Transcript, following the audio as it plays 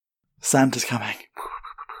Santa's coming.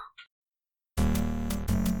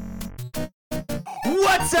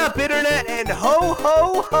 What's up, Internet, and ho,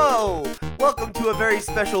 ho, ho! Welcome to a very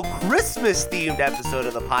special Christmas-themed episode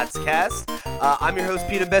of the PotsCast. I'm your host,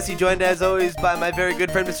 Pete and Bessie, joined as always by my very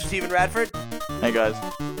good friend, Mr. Steven Radford. Hey guys.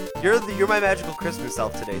 You're my magical Christmas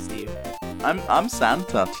self today, Steve. I'm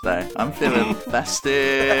Santa today. I'm feeling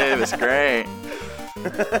festive. It's great.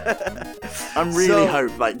 I'm really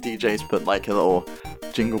hope like DJs put like a little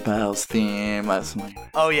Jingle Bells theme. Like something.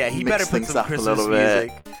 Oh yeah, he better put some Christmas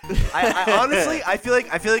music. I honestly, I feel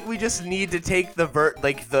like we just need to take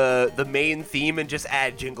the main theme and just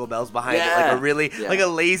add Jingle Bells behind it, like a really like a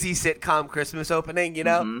lazy sitcom Christmas opening, you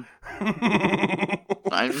know?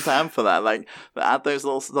 Mm-hmm. I'm down for that. Like add those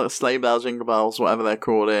little sleigh bells, jingle bells, whatever they're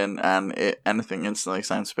called in, and anything instantly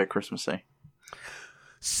sounds a bit Christmassy.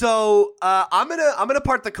 So I'm gonna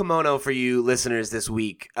part the kimono for you listeners this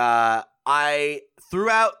week. I threw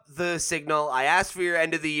out the signal. I asked for your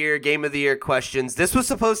end of the year, game of the year questions. This was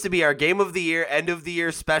supposed to be our game of the year, end of the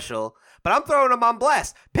year special, but I'm throwing him on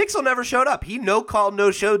blast. Pixel never showed up. He no called,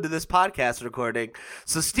 no showed to this podcast recording.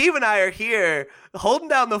 So Steve and I are here holding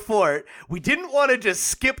down the fort. We didn't want to just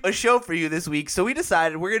skip a show for you this week, so we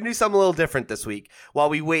decided we're going to do something a little different this week while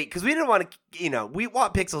we wait, because we didn't want to, we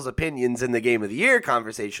want Pixel's opinions in the game of the year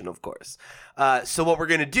conversation, of course. So what we're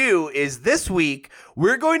going to do is this week,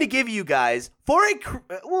 we're going to give you guys, for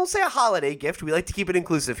we'll say a holiday gift. We like to keep it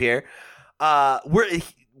inclusive here.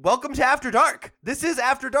 Welcome to After Dark. This is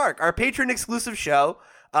After Dark, our patron-exclusive show,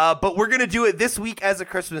 but we're going to do it this week as a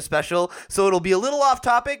Christmas special, so it'll be a little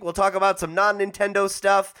off-topic. We'll talk about some non-Nintendo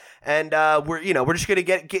stuff, and we're just going to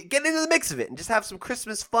get into the mix of it and just have some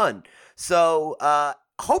Christmas fun. So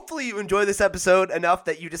hopefully you enjoy this episode enough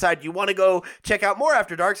that you decide you want to go check out more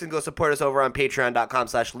After Darks and go support us over on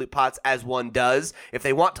patreon.com/lootpots, as one does if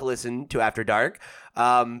they want to listen to After Dark.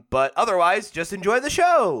 But otherwise, just enjoy the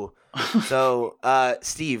show. So,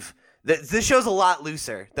 Steve, this show's a lot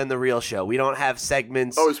looser than the real show. We don't have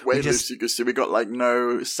segments. Oh, it's way looser because we got like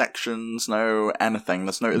no sections, no anything.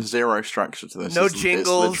 There's zero structure to this. No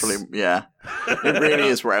jingles. It's literally, yeah. It really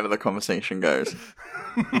is wherever the conversation goes.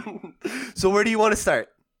 So where do you want to start?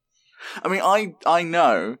 I mean, I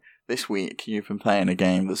know this week you've been playing a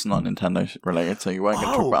game that's not Nintendo related, so you weren't going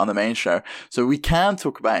to talk about it on the main show. So we can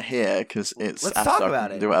talk about it here because it's Let's talk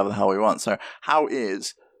about it. Do whatever the hell we want. So how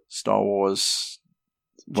is Star Wars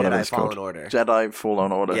Jedi Fallen Order? Jedi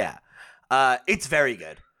Fallen Order. Yeah. It's very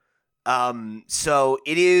good. So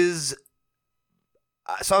it is.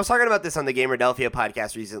 So I was talking about this on the Gamerdelphia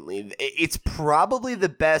podcast recently. It's probably the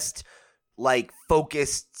best, like,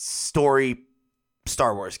 focused story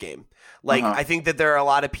Star Wars game. Like, I think that there are a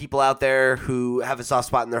lot of people out there who have a soft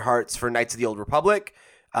spot in their hearts for Knights of the Old Republic,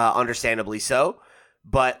 understandably so.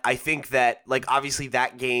 But I think that, like, obviously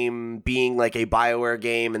that game being, like, a BioWare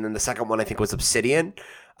game, and then the second one I think was Obsidian,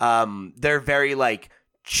 they're very, like,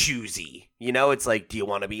 choosy. You know, it's like, do you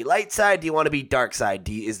want to be light side? Do you want to be dark side?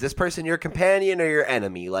 Is this person your companion or your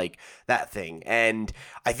enemy? Like, that thing. And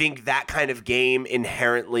I think that kind of game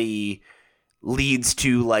inherently leads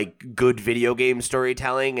to like good video game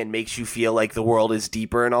storytelling and makes you feel like the world is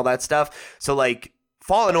deeper and all that stuff. So like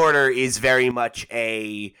Fallen Order is very much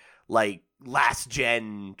a like last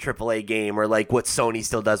gen AAA game, or like what Sony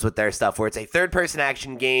still does with their stuff, where it's a third person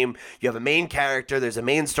action game. You have a main character, there's a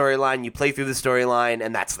main storyline, you play through the storyline,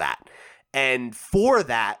 and that's that. And for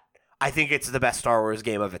that, I think it's the best Star Wars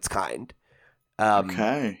game of its kind.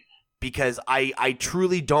 Okay. Because I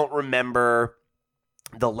truly don't remember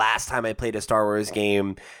the last time I played a Star Wars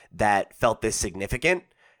game that felt this significant.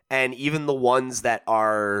 And even the ones that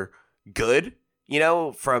are good, you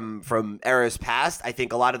know, from eras past, I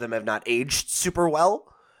think a lot of them have not aged super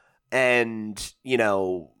well. And, you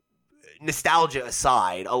know, nostalgia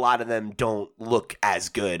aside, a lot of them don't look as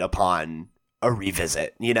good upon a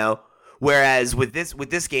revisit, you know? Whereas with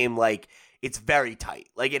this game, like, it's very tight.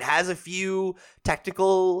 Like, it has a few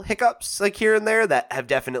technical hiccups, like, here and there that have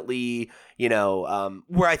definitely, you know,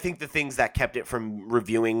 where I think the things that kept it from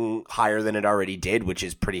reviewing higher than it already did, which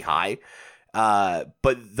is pretty high.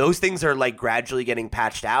 But those things are, like, gradually getting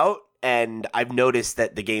patched out, and I've noticed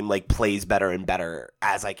that the game, like, plays better and better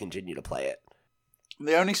as I continue to play it.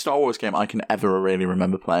 The only Star Wars game I can ever really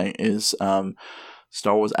remember playing is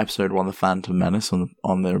Star Wars Episode 1, The Phantom Menace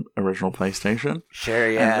on the original PlayStation. Sure,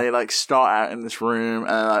 yeah. And they, like, start out in this room,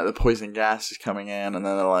 and, like, the poison gas is coming in, and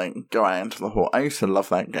then they, like, go out into the hall. I used to love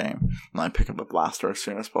that game. And I pick up the blaster as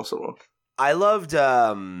soon as possible. I loved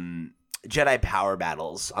Jedi Power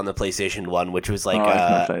Battles on the PlayStation 1, which was like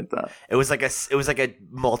I played that. It was like a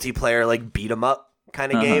multiplayer, like, beat 'em up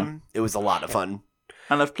kind of game. It was a lot of fun.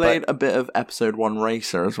 And I've played a bit of Episode 1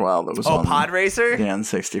 Racer as well. That was on Pod Racer? the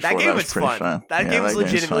N64. That game was fun. Fun. That game was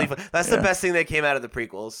legitimately fun. That's the best thing that came out of the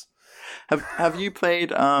prequels. Have you played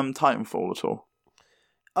Titanfall at all?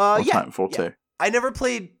 Titanfall 2? I never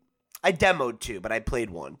played... I demoed 2, but I played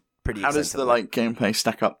 1 pretty How does the gameplay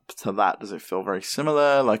stack up to that? Does it feel very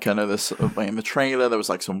similar? Like, I know there's in the trailer there was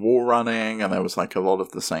like some wall running, and there was like a lot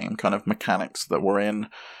of the same kind of mechanics that were in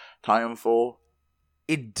Titanfall.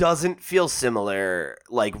 It doesn't feel similar,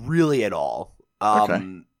 like, really at all.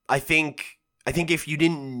 Okay. I think if you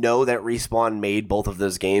didn't know that Respawn made both of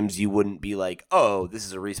those games, you wouldn't be like, oh, this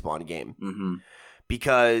is a Respawn game. Mm-hmm.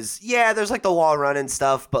 Because, yeah, there's like the wall run and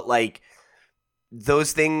stuff, but like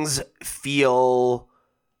those things feel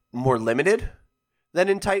more limited than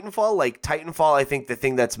in Titanfall. Like Titanfall, I think the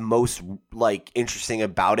thing that's most like interesting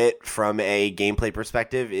about it from a gameplay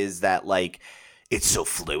perspective is that like it's so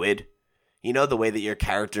fluid. You know, the way that your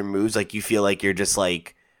character moves, like you feel like you're just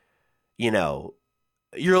like, you know,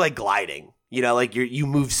 you're like gliding. You know, like you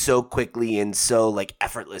move so quickly and so like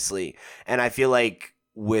effortlessly. And I feel like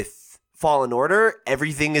with Fallen Order,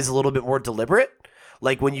 everything is a little bit more deliberate.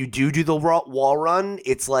 Like when you do the wall run,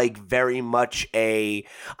 it's like very much I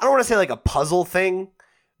don't want to say like a puzzle thing,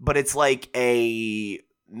 but it's like a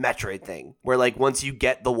Metroid thing where like once you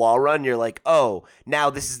get the wall run, you're like, oh, now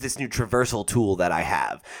this is this new traversal tool that I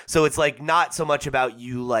have. So it's like not so much about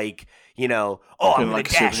you like, you know, oh, I'm going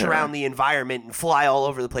to dash around the environment and fly all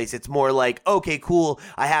over the place. It's more like, okay, cool,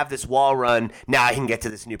 I have this wall run. Now I can get to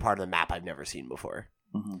this new part of the map I've never seen before.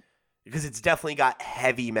 Mm-hmm. Because it's definitely got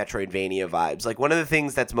heavy Metroidvania vibes. Like one of the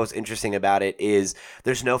things that's most interesting about it is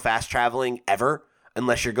there's no fast traveling ever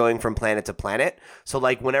unless you're going from planet to planet. So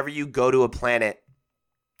like whenever you go to a planet,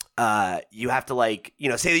 you have to like, you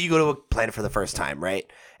know, say that you go to a planet for the first time,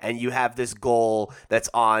 right? And you have this goal that's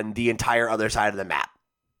on the entire other side of the map.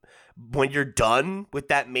 When you're done with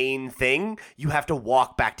that main thing, you have to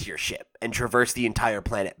walk back to your ship and traverse the entire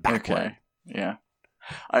planet backward. Okay, yeah.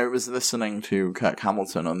 I was listening to Kirk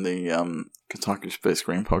Hamilton on the Kotaku Split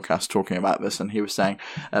Screen podcast talking about this, and he was saying,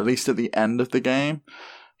 at least at the end of the game,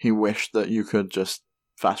 he wished that you could just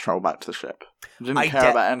fast travel back to the ship. He didn't care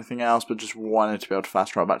about anything else, but just wanted to be able to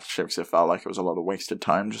fast travel back to the ship because it felt like it was a lot of wasted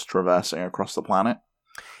time just traversing across the planet.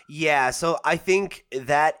 Yeah, so I think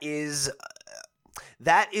that is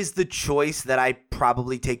the choice that I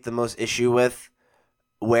probably take the most issue with,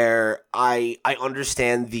 where I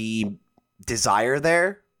understand the desire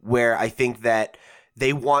there, where I think that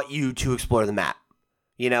they want you to explore the map,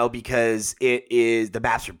 you know, because the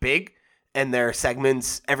maps are big and there are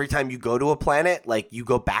segments every time you go to a planet, like you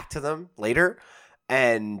go back to them later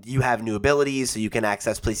and you have new abilities so you can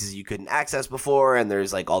access places you couldn't access before, and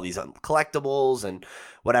there's like all these collectibles and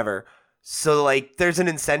whatever. So like there's an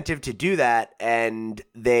incentive to do that, and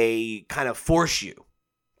they kind of force you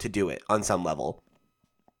to do it on some level,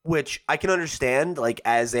 which I can understand like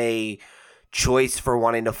as a choice for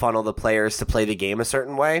wanting to funnel the players to play the game a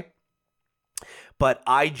certain way. But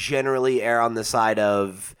I generally err on the side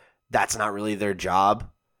of that's not really their job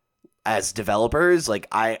as developers. Like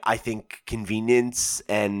I think convenience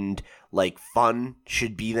and like fun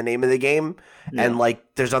should be the name of the game. Yeah. And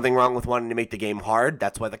like there's nothing wrong with wanting to make the game hard.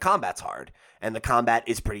 That's why the combat's hard. And the combat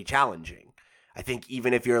is pretty challenging. I think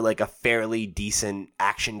even if you're like a fairly decent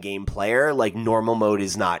action game player, like normal mode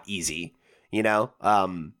is not easy, you know?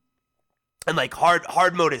 And like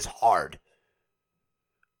hard mode is hard.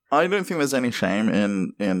 I don't think there's any shame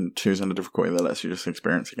in choosing a difficulty that lets you just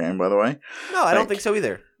experience a game, by the way. No, I don't think so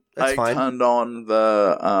either. That's fine. I turned on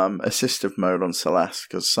the assistive mode on Celeste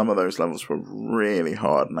because some of those levels were really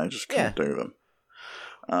hard and I just couldn't do them.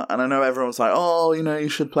 And I know everyone's like, oh, you know, you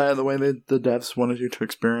should play it the way the devs wanted you to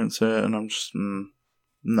experience it. And I'm just,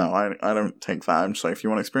 no, I don't take that. I'm just like, if you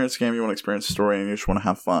want to experience a game, you want to experience a story, and you just want to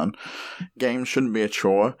have fun. Games shouldn't be a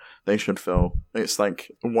chore. They should feel, it's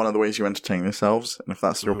like one of the ways you entertain yourselves. And if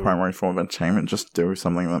that's your primary form of entertainment, just do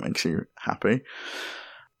something that makes you happy.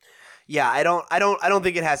 Yeah, I don't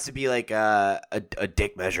think it has to be like a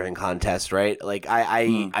dick measuring contest, right? Like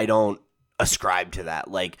I don't ascribe to that.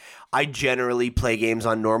 Like I generally play games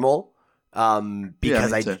on normal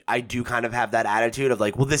because I do kind of have that attitude of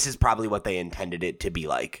like, well, this is probably what they intended it to be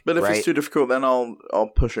like. But if it's too difficult, then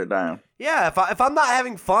I'll push it down. Yeah, if I'm not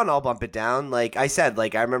having fun, I'll bump it down. Like I said,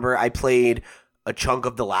 like I remember I played a chunk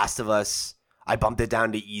of The Last of Us. I bumped it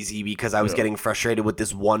down to easy because I was getting frustrated with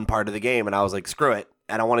this one part of the game, and I was like, screw it.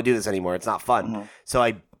 I don't want to do this anymore. It's not fun. Mm-hmm. So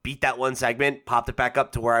I beat that one segment, popped it back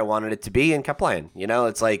up to where I wanted it to be, and kept playing. You know,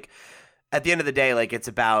 it's like at the end of the day, like it's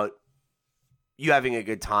about you having a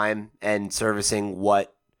good time and servicing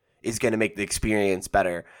what is going to make the experience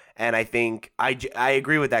better. And I think I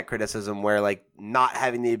agree with that criticism where, like, not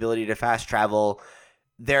having the ability to fast travel,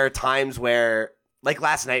 there are times where, like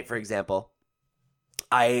last night, for example,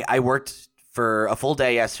 I worked for a full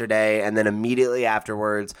day yesterday, and then immediately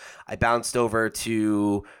afterwards, I bounced over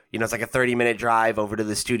to, it's like a 30-minute drive over to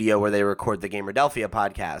the studio where they record the Gamerdelphia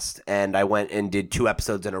podcast, and I went and did 2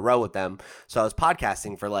 episodes in a row with them. So I was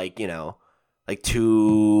podcasting for like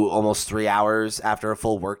 2, almost 3 hours after a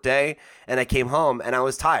full workday, and I came home and I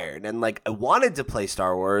was tired, and like I wanted to play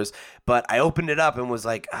Star Wars, but I opened it up and was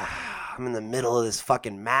like, I'm in the middle of this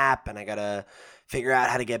fucking map, and I gotta figure out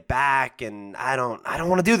how to get back, and I don't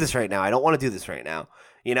want to do this right now. I don't want to do this right now,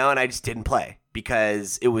 and I just didn't play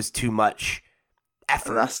because it was too much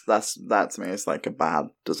effort. That to me is like a bad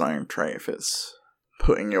design trait. If it's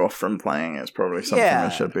putting you off from playing, it's probably something that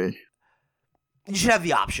should be. You should have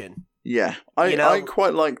the option. Yeah, I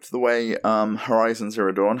quite liked the way Horizon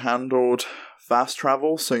Zero Dawn handled fast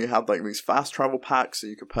travel. So you had like these fast travel packs that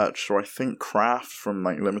you could purchase, or I think craft from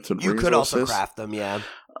like limited resources. You could also craft them, yeah.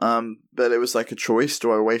 But it was like a choice.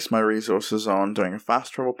 Do I waste my resources on doing a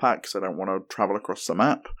fast travel pack because I don't want to travel across the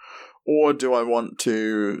map? Or do I want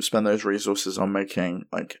to spend those resources on making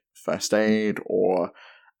like first aid or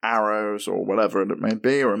arrows or whatever it may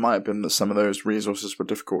be? Or it might have been that some of those resources were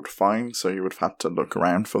difficult to find, so you would have had to look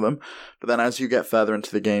around for them. But then as you get further into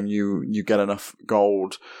the game, you get enough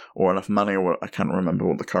gold or enough money, or I can't remember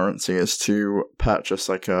what the currency is, to purchase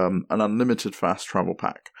like an unlimited fast travel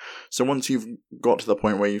pack. So once you've got to the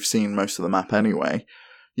point where you've seen most of the map anyway,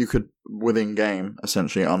 you could, within game,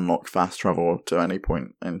 essentially unlock fast travel to any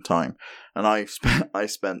point in time. And I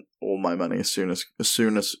spent all my money as soon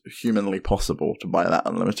as humanly possible to buy that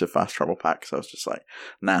unlimited fast travel pack. So I was just like,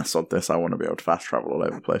 nah, sod this. I want to be able to fast travel all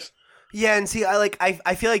over the place. Yeah, and see,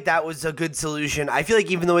 I feel like that was a good solution. I feel like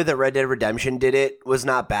even the way that Red Dead Redemption did it was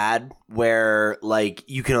not bad, where like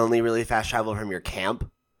you can only really fast travel from your camp,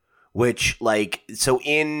 which like so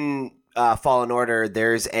in Fallen Order,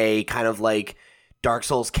 there's a kind of like Dark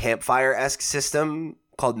Souls campfire-esque system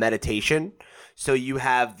called meditation. So you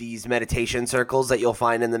have these meditation circles that you'll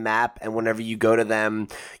find in the map, and whenever you go to them,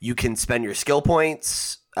 you can spend your skill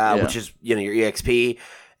points, which is your EXP,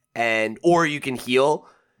 or you can heal.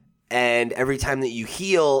 And every time that you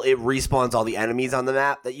heal, it respawns all the enemies on the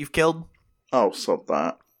map that you've killed. Oh, so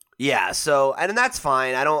that. Yeah. So and that's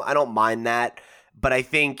fine. I don't mind that. But I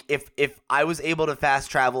think if I was able to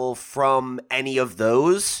fast travel from any of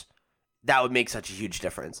those, that would make such a huge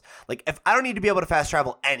difference. Like, if I don't need to be able to fast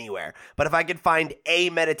travel anywhere, but if I could find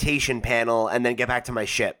a meditation panel and then get back to my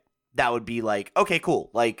ship, that would be like, okay,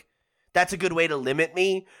 cool. Like, that's a good way to limit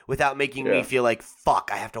me without making me feel like,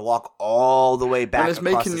 fuck, I have to walk all the way back. And it's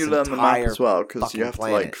making you learn the map as well, because you have to,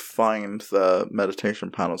 like, find the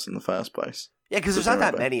meditation panels in the first place. Yeah, because there's not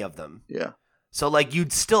that many of them. Yeah. So, like,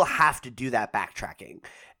 you'd still have to do that backtracking.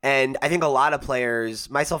 And I think a lot of players,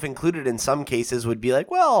 myself included in some cases, would be like,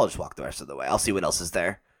 well, I'll just walk the rest of the way. I'll see what else is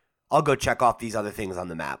there. I'll go check off these other things on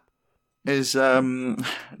the map. Is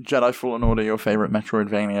Jedi Fallen Order your favorite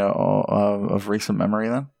Metroidvania of recent memory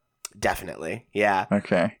then? Definitely, yeah.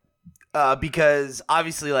 Okay. Because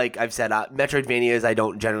obviously, like I've said, Metroidvanias I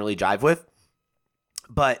don't generally jive with.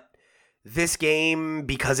 But this game,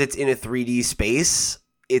 because it's in a 3D space,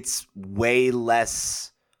 it's way less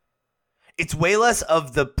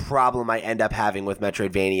of the problem I end up having with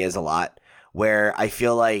Metroidvanias a lot, where I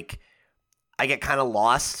feel like I get kind of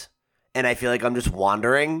lost and I feel like I'm just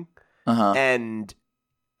wandering. And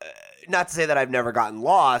not to say that I've never gotten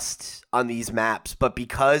lost on these maps, but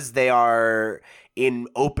because they are in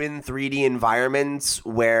open 3D environments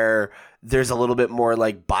where there's a little bit more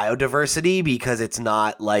like biodiversity, because it's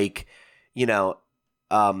not like, it's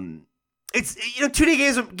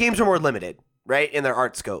 2D games are more limited, right, in their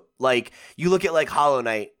art scope. Like, you look at like Hollow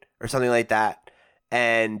Knight or something like that,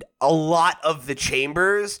 and a lot of the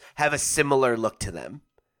chambers have a similar look to them,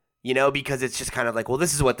 because it's just kind of like, well,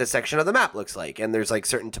 this is what this section of the map looks like, and there's like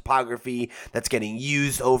certain topography that's getting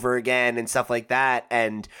used over again and stuff like that.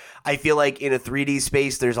 And I feel like in a 3D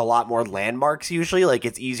space, there's a lot more landmarks usually. Like,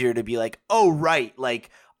 it's easier to be like, oh, right,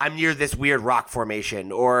 like I'm near this weird rock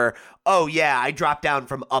formation, or, oh yeah, I dropped down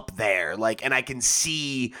from up there, like, and I can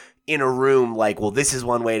see in a room, like, well, this is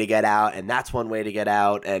one way to get out, and that's one way to get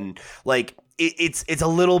out, and like it's a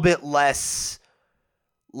little bit less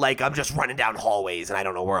like I'm just running down hallways and I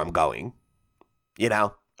don't know where I'm going.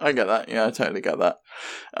 I get that. Yeah, I totally get that.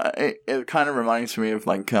 It kind of reminds me of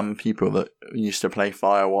like people that used to play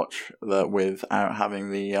Firewatch that without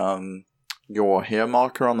having the your here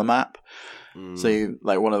marker on the map. So,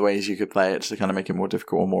 one of the ways you could play it to kind of make it more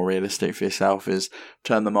difficult or more realistic for yourself is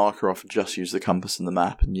turn the marker off and just use the compass and the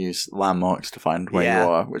map and use landmarks to find where you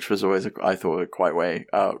are, which was always, I thought, quite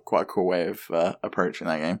a cool way of approaching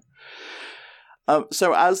that game.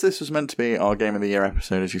 So, as this was meant to be our Game of the Year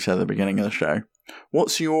episode, as you said at the beginning of the show,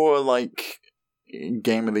 what's your,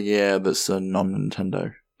 Game of the Year that's a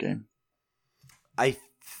non-Nintendo game?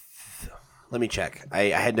 Let me check. I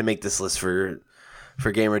had to make this list for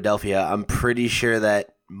Gamerdelphia. I'm pretty sure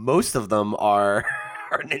that most of them are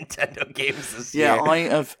Nintendo games this year.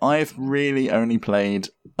 Yeah, I've really only played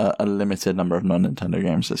a limited number of non-Nintendo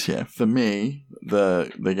games this year. For me,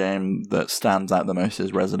 the game that stands out the most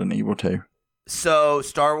is Resident Evil 2. So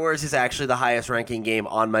Star Wars is actually the highest ranking game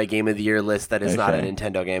on my Game of the Year list that is not a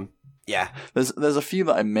Nintendo game. Yeah. There's a few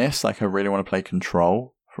that I miss. I really want to play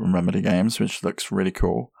Control from Remedy Games, which looks really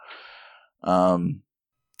cool.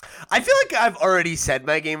 I feel like I've already said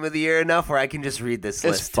my Game of the Year enough where I can just read this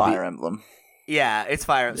list. It's Fire Emblem. Yeah, it's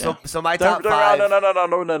Fire Emblem. Yeah. So my top five. No,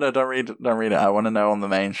 don't read it. I want to know on the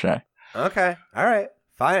main show. Okay, all right,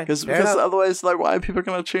 fine. Because otherwise, why are people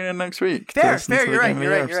going to tune in next week? Fair. You're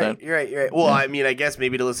right. Well, I mean, I guess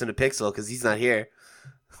maybe to listen to Pixel because he's not here.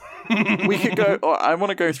 We could go. I want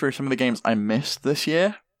to go through some of the games I missed this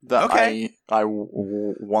year that I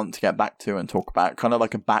want to get back to and talk about, kind of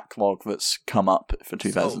like a backlog that's come up for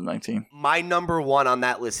 2019. So my number one on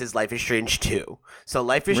that list is Life is Strange 2. So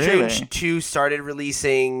Life is Strange 2 started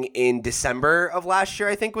releasing in December of last year,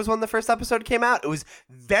 I think was when the first episode came out. It was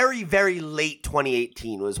very, very late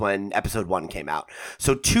 2018 was when episode 1 came out.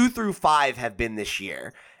 So 2 through 5 have been this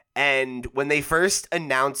year. And when they first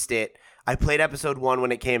announced it, I played episode 1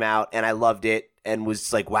 when it came out and I loved it. And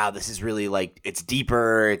was like, wow, this is really it's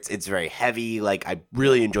deeper. It's very heavy. I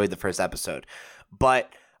really enjoyed the first episode. But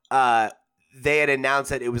they had announced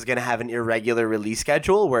that it was going to have an irregular release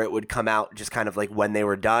schedule where it would come out just kind of when they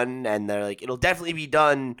were done. And they're like, it'll definitely be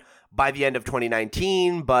done by the end of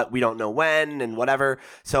 2019, but we don't know when and whatever.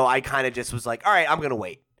 So I kind of just was like, all right, I'm going to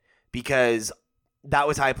wait. Because that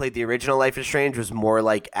was how I played the original Life is Strange, was more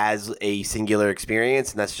as a singular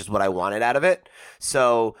experience, and that's just what I wanted out of it.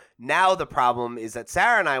 So now the problem is that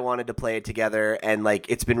Sarah and I wanted to play it together, and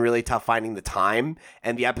it's been really tough finding the time,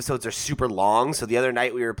 and the episodes are super long. So the other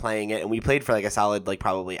night we were playing it, and we played for a solid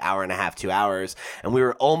probably hour and a half, 2 hours, and we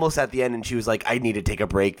were almost at the end, and she was like, I need to take a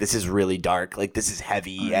break. This is really dark. This is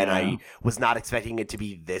heavy, and I was not expecting it to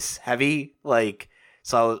be this heavy.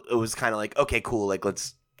 So it was kind of okay, cool,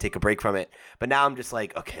 let's take a break from it. But now I'm just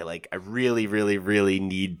okay, I really, really, really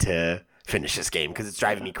need to finish this game because it's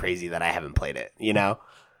driving me crazy that I haven't played it,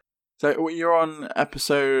 So you're on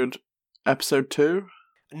episode 2?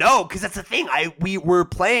 No, because that's the thing. We were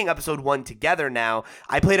playing episode 1 together now.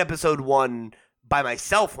 I played episode 1 by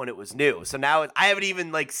myself when it was new. So now I haven't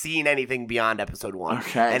even seen anything beyond episode 1.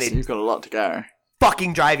 Okay, and so you've got a lot to go.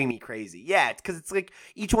 Fucking driving me crazy. Yeah, it's because it's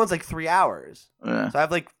each one's 3 hours. Yeah. So I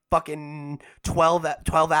have fucking 12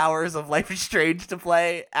 hours of Life is Strange to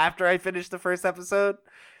play after I finish the first episode.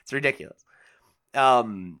 It's ridiculous.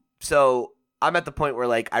 So I'm at the point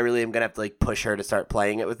where I really am gonna have to push her to start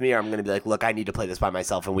playing it with me, or I'm gonna be look, I need to play this by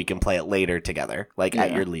myself and we can play it later together,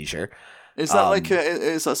 at your leisure. Is that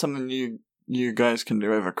is that something you guys can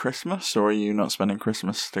do over Christmas, or are you not spending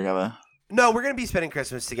Christmas together? No, we're gonna be spending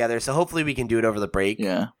Christmas together, so hopefully we can do it over the break.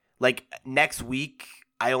 Yeah. Next week,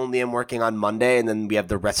 I only am working on Monday, and then we have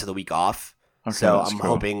the rest of the week off. Okay, so I'm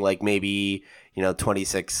hoping maybe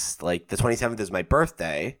 26th, the 27th is my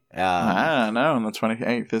birthday. No, and the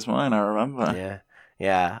 28th is mine. I remember.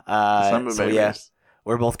 Yeah. So yeah,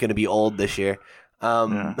 we're both gonna be old this year.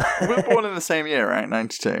 We're born in the same year, right?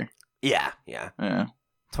 92. Yeah.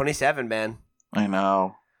 27, man. I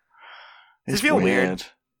know. It's weird.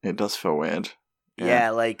 It does feel weird.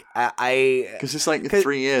 Yeah, I... Because it's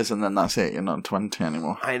 3 years and then that's it. You're not 20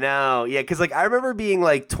 anymore. I know. Yeah, because I remember being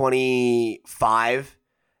 25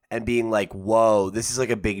 and being whoa, this is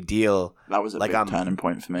a big deal. That was a big turning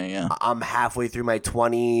point for me, yeah. I'm halfway through my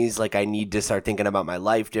 20s. I need to start thinking about my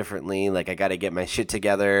life differently. I got to get my shit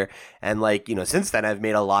together. And since then, I've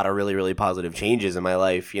made a lot of really, really positive changes in my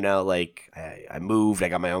life. I moved. I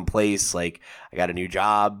got my own place. I got a new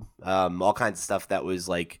job. All kinds of stuff that was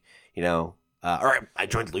or I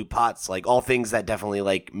joined Loot Pots, all things that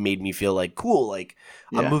definitely made me feel cool,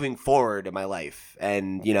 I'm moving forward in my life,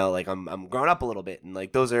 and I'm growing up a little bit, and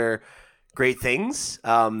those are great things.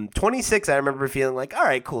 26, I remember feeling all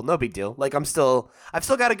right, cool, no big deal. I've still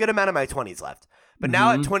got a good amount of my 20s left. But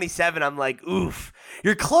now at 27, I'm oof,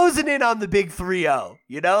 you're closing in on the big 3-0,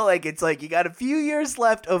 it's you got a few years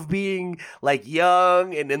left of being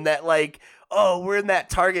young and in that oh, we're in that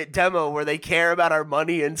Target demo where they care about our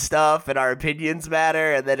money and stuff and our opinions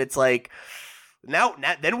matter. And then it's like, now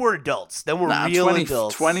then we're adults. Then we're real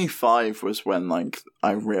adults. 25 was when, like,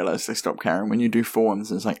 I realized they stopped caring. When you do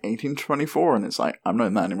forums, it's like 18 to 24, and it's like, I'm not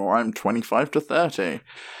in that anymore. I'm 25 to 30. And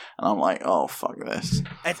I'm like, oh, fuck this.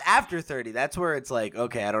 It's after 30. That's where it's like,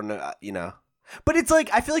 okay, I don't know, you know. But it's like,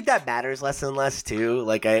 I feel like that matters less and less, too.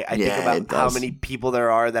 Like, I think about how many people there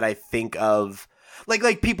are that I think of.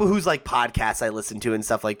 Like people whose, like, podcasts I listen to and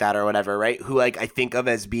stuff like that or whatever, right? Who, like, I think of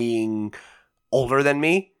as being older than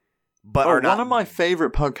me. But one of my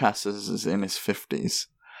favorite podcasters is in his 50s.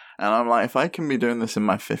 And I'm like, if I can be doing this in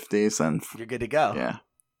my 50s, then... You're good to go. Yeah.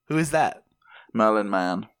 Who is that? Merlin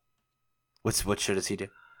Mann. What show does he do?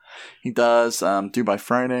 He does Do By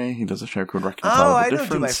Friday. He does a show called Reconcile the Differences.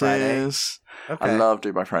 Do By Friday. Okay. I love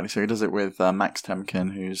Do By Friday. So he does it with Max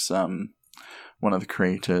Temkin, who's one of the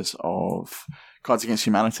creators of Cards Against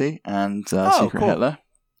Humanity and Secret Hitler.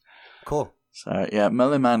 Cool. So, yeah,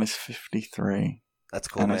 Merlin Mann is 53. That's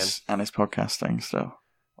cool, man. And his podcasting still.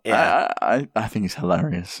 Yeah. I think he's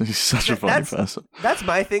hilarious. He's such a funny person. That's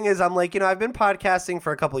my thing is I'm like, you know, I've been podcasting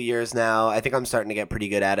for a couple years now. I think I'm starting to get pretty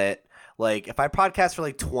good at it. Like, if I podcast for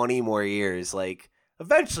like 20 more years, like,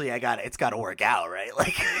 eventually it's got to work out, right?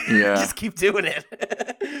 Like, just keep doing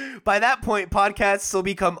it. By that point, podcasts will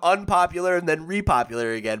become unpopular and then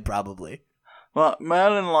repopular again, probably. Well,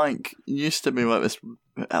 Merlin, like, used to be like this,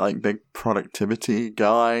 like, big productivity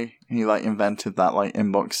guy. He, like, invented that, like,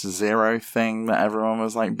 Inbox Zero thing that everyone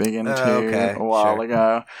was, like, big into a while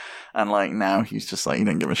ago. And, like, now he's just, like, he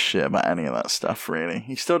didn't give a shit about any of that stuff, really.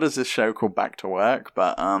 He still does this show called Back to Work,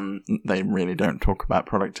 but they really don't talk about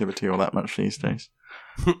productivity all that much these days.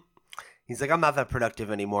 He's like, I'm not that productive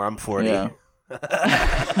anymore. I'm 40. Yeah.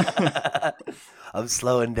 I'm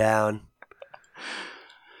slowing down.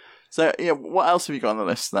 So, yeah, what else have you got on the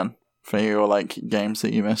list, then, for your, like, games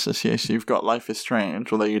that you missed this year? So you've got Life is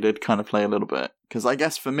Strange, although you did kind of play a little bit. Because I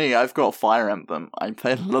guess for me, I've got Fire Emblem. I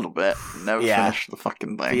played a little bit, never finished the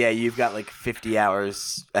fucking thing. Yeah, you've got, like, 50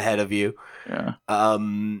 hours ahead of you. Yeah.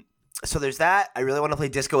 So there's that. I really want to play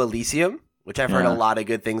Disco Elysium, which I've heard a lot of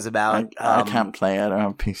good things about. I can't play it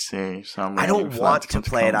on PC, so I'm I don't want to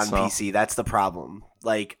play it on PC. That's the problem.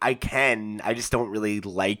 Like, I just don't really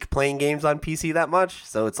like playing games on PC that much.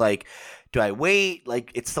 So it's like, do I wait?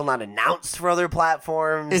 Like, it's still not announced for other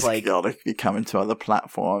platforms. It's gotta be coming to other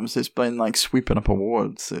platforms. It's been, like, sweeping up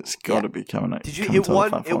awards. It's gotta be coming. It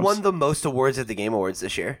won the most awards at the Game Awards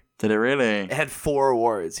this year. Did it really? It had 4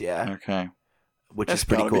 awards. Yeah. Okay. Which is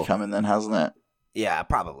pretty cool. It's gotta be coming then, hasn't it? Yeah,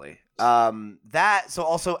 probably. So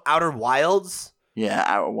also Outer Wilds. Yeah,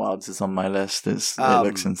 Outer Wilds is on my list. It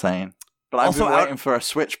looks insane. But I've been waiting for a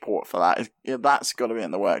Switch port for that. That's got to be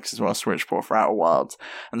in the works as well, a Switch port for Outer Wilds.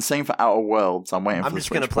 And same for Outer Worlds, I'm waiting for the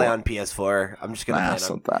Switch port. I'm just going to play on PS4. I'm just going to play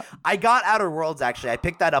on that. I got Outer Worlds, actually. I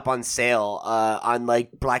picked that up on sale on,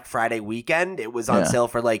 like, Black Friday weekend. It was on sale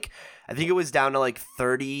for, like, I think it was down to, like,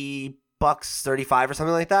 $30, 35 or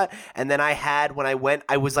something like that. And then when I went,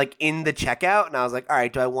 I was, like, in the checkout, and I was like, all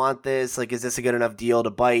right, do I want this? Like, is this a good enough deal to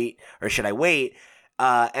bite, or should I wait?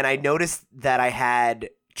 And I noticed that I had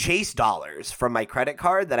Chase dollars from my credit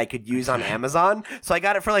card that I could use on Amazon. So I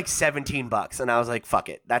got it for like $17 and I was like, fuck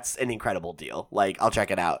it. That's an incredible deal. Like, I'll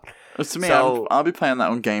check it out. To me, I'll be playing that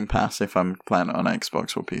on Game Pass if I'm playing it on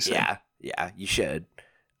Xbox or PC. Yeah, you should.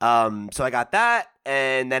 So I got that,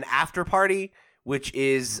 and then After Party, which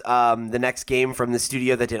is the next game from the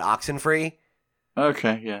studio that did Oxenfree.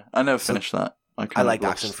 Okay, yeah. I never finished that. I liked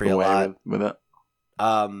Oxenfree a lot. With it.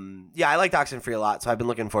 I liked Oxenfree a lot, so I've been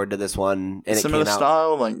looking forward to this one. And similar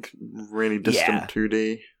style, like really distant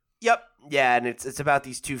 2D. Yep, yeah, and it's about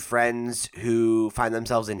these two friends who find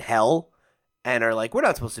themselves in hell and are like, we're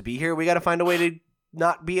not supposed to be here. We got to find a way to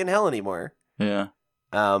not be in hell anymore. Yeah.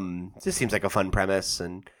 It just seems like a fun premise,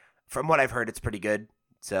 and from what I've heard, it's pretty good.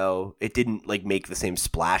 So it didn't like make the same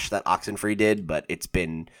splash that Oxenfree did, but it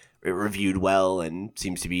reviewed well and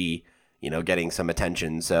seems to be, getting some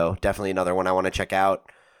attention. So definitely another one I want to check out.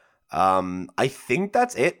 I think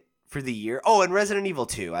that's it for the year. Oh, and Resident Evil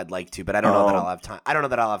 2 I'd like to, but I don't know that I'll have time. I don't know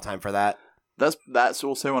that I'll have time for that. That's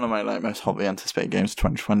also one of my most hotly anticipated games of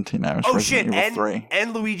 2020 now. Resident Evil 3.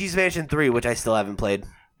 And Luigi's Mansion 3, which I still haven't played.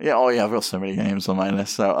 Yeah, I've got so many games on my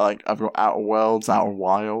list. So I've got Outer Worlds, Outer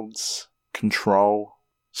Wilds, Control,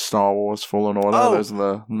 Star Wars Fallen Order. Those are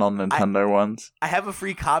the non-Nintendo ones. I have a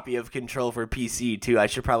free copy of Control for PC too. I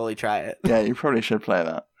should probably try it. Yeah, you probably should play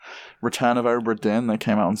that. Return of Obra Dinn, that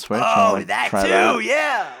came out on Switch. That too,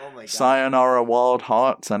 yeah. Oh my god. Sayonara Wild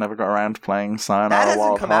Hearts. I never got around to playing Sayonara Wild Hearts. That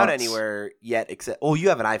hasn't come out anywhere yet, except. Oh, you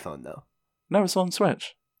have an iPhone though. No, it's on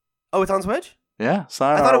Switch. Oh, it's on Switch? Yeah, I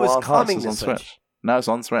Sayonara thought it was Wild Hearts coming is to on Switch. Switch. No, it's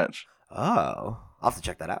on Switch. Oh, I'll have to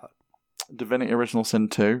check that out. Divinity Original Sin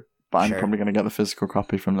 2, but I'm probably going to get the physical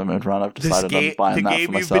copy from Limited Run. I've decided on buying that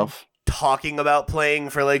for myself. Talking about playing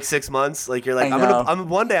for like 6 months, like you're like,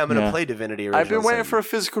 one day I'm gonna play Divinity Original I've been waiting Sin. for a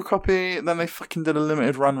physical copy, then they fucking did a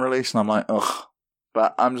limited run release, and I'm like, ugh.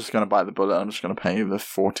 But I'm just gonna bite the bullet. I'm just gonna pay the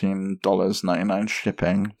 $14.99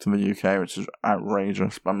 shipping to the UK, which is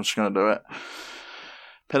outrageous. But I'm just gonna do it.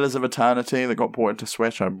 Pillars of Eternity that got ported to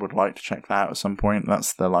Switch. I would like to check that out at some point.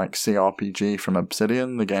 That's the like CRPG from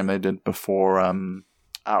Obsidian, the game they did before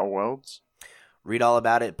Outer Worlds. Read all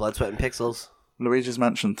about it. Blood, Sweat, and Pixels. Luigi's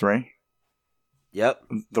Mansion 3. Yep.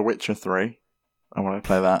 The Witcher 3. I want to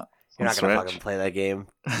play that. You're not going to fucking play that game.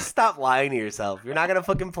 Stop lying to yourself. You're not going to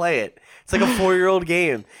fucking play it. It's like a 4-year-old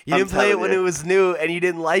game. You didn't play it when it was new and you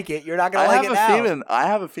didn't like it. You're not going to like it now. I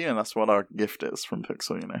have a feeling that's what our gift is from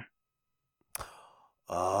Pixel, you know.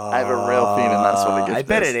 I have a real feeling that's what the gift is. I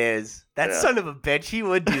bet it is. That son of a bitch, he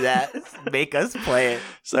would do that. Make us play it.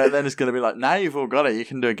 So then it's going to be like, now you've all got it, you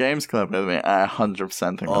can do a games club with me. I 100%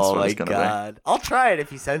 think that's what it's going to be. I'll try it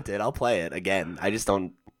if you sent it. I'll play it again. I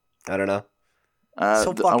don't know.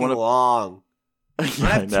 So fucking long. I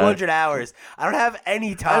have 200 hours. I don't have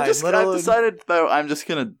any time. I've decided though. I'm just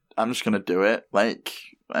gonna do it. Like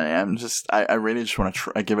I really just want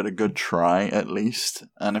to give it a good try at least.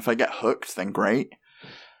 And if I get hooked, then great.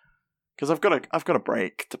 Because I've got a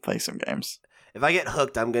break to play some games. If I get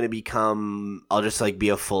hooked, I'm gonna I'll just like be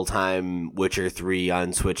a full-time Witcher 3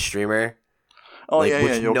 on Switch streamer. Oh like,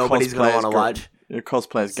 yeah. Nobody's gonna want to watch. Your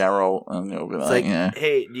cosplay is Geralt, and you'll be like,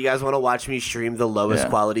 hey, do you guys want to watch me stream the lowest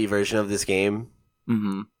quality version of this game?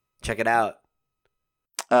 Mm-hmm. Check it out.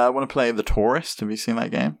 I want to play The Tourist. Have you seen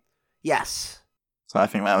that game? Yes. So I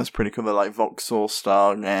think that was pretty cool. The like voxel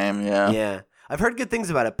style game, yeah. Yeah. I've heard good things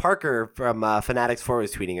about it. Parker from Fanatics 4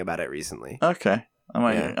 was tweeting about it recently. Okay. I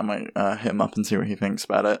might hit him up and see what he thinks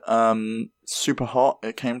about it. Super Hot,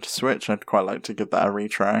 it came to Switch. I'd quite like to give that a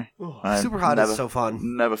retry. Super Hot is so fun.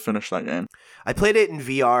 Never finished that game. I played it in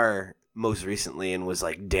VR most recently and was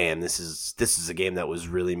like, damn, this is a game that was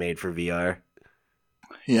really made for VR.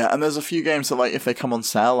 Yeah, and there's a few games that like if they come on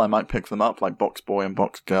sale, I might pick them up. Like Box Boy and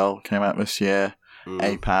Box Girl came out this year.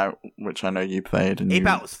 Ape Out, which I know you played, and Ape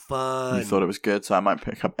Out was fun. You thought it was good, so I might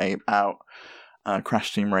pick up Ape Out.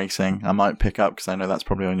 Crash Team Racing, I might pick up because I know that's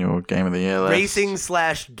probably on your Game of the Year list. Racing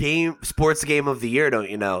 / game sports game of the year, don't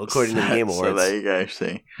you know? According to the Game Awards. So there you go.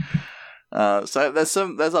 See, so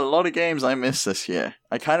there's a lot of games I missed this year.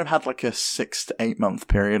 I kind of had like a 6 to 8 month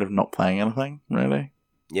period of not playing anything really.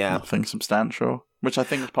 Yeah, nothing substantial, which I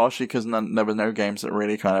think is partially because there were no games that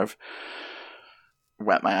really kind of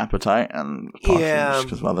whet my appetite, and partially just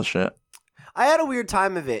because of other shit. I had a weird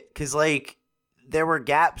time of it because like there were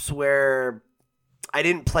gaps where I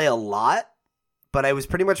didn't play a lot, but I was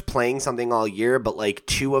pretty much playing something all year. But like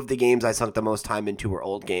 2 of the games I sunk the most time into were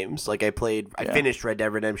old games. Like I finished Red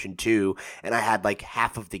Dead Redemption 2, and I had like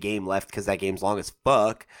half of the game left because that game's long as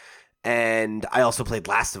fuck. And I also played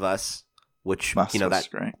Last of Us, which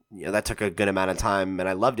great. That took a good amount of time, and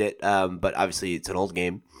I loved it. But obviously it's an old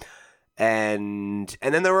game. And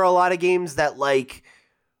then there were a lot of games that like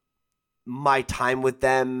my time with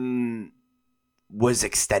them was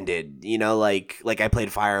extended, like I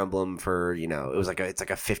played Fire Emblem for, it's like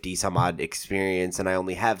a 50 some odd experience, and I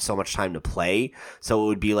only have so much time to play. So it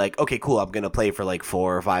would be like, okay, cool, I'm going to play for like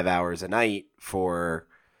 4 or 5 hours a night for,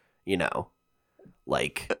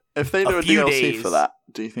 like if they do a DLC days. For that,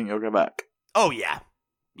 do you think you'll go back? Oh yeah.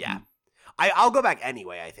 Yeah. I'll go back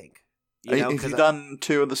anyway, I think. Have you done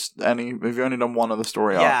 2 of the have you only done 1 of the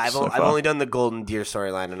story arcs? Yeah, I've only done the Golden Deer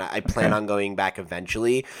storyline, and I plan on going back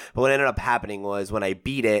eventually. But what ended up happening was when I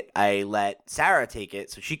beat it, I let Sarah take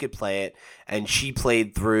it so she could play it, and she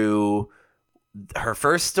played through her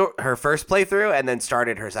first playthrough and then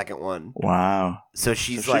started her second one. Wow! So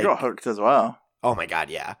she got hooked as well. Oh my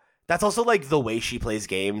god, yeah. That's also like the way she plays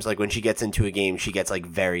games. Like when she gets into a game, she gets like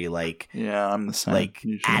very like I'm the same. Like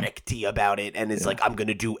addicty about it, and is like, I'm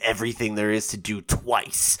gonna do everything there is to do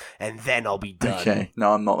twice, and then I'll be done. Okay,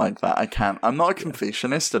 no, I'm not like that. I can't. I'm not a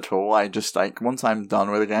completionist at all. I just like once I'm done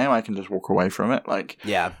with a game, I can just walk away from it. Like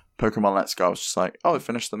Pokemon Let's Go, I was just like, I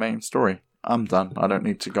finished the main story. I'm done. I don't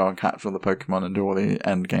need to go and catch all the Pokemon and do all the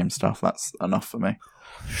end game stuff. That's enough for me.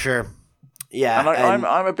 Sure. Yeah, and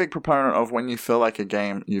I'm a big proponent of when you feel like a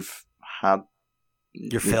game, you've had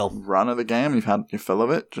your fill run of the game, you've had your fill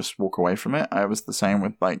of it, just walk away from it. I was the same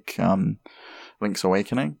with like Link's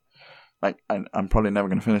Awakening. Like I'm probably never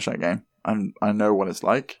going to finish that game. I know what it's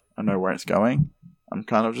like. I know where it's going. I'm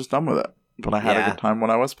kind of just done with it. But I had a good time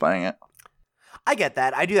when I was playing it. I get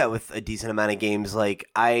that. I do that with a decent amount of games. Like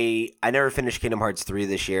I never finished Kingdom Hearts 3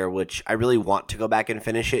 this year, which I really want to go back and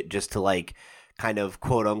finish it just to like kind of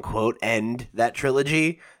quote unquote end that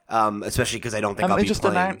trilogy. Especially because I don't think I'll be just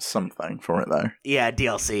playing. announced something for it though. Yeah,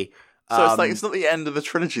 DLC. So it's like it's not the end of the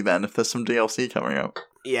trilogy then if there's some DLC coming up.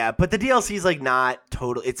 Yeah, but the DLC is like not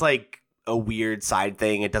total. It's like a weird side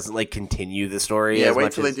thing. It doesn't like continue the story. Yeah, as wait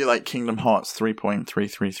much till as... they do like Kingdom Hearts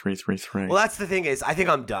 3.33333. Well, that's the thing is, I think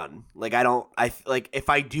I'm done. Like, like if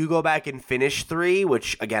I do go back and finish 3,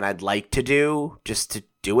 which again I'd like to do just to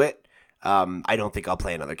do it. I don't think I'll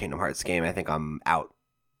play another Kingdom Hearts game. I think I'm out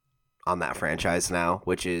on that franchise now,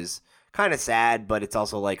 which is kind of sad. But it's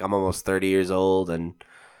also like I'm almost 30 years old, and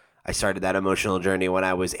I started that emotional journey when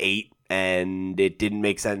I was 8. And it didn't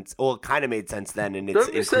make sense. Well, it kind of made sense then, and it's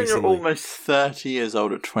Don't you say increasingly... you're almost 30 years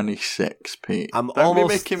old at 26, Pete? I'm Don't almost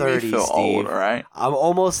be making 30, me feel Steve. old, all right? I'm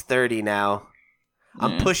almost 30 now.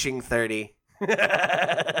 I'm pushing 30.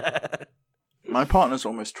 My partner's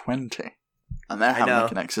almost 20, and they're having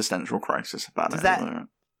like an existential crisis about it.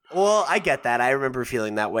 Well, I get that. I remember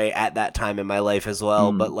feeling that way at that time in my life as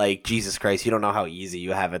well. But like, Jesus Christ, you don't know how easy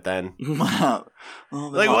you have it then. Like,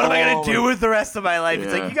 what am I gonna do with the rest of my life? Yeah.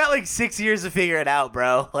 It's like you got like 6 years to figure it out,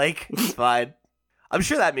 bro. Like, it's fine. I'm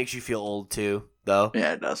sure that makes you feel old too, though.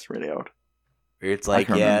 Yeah, it does. Really old. It's like,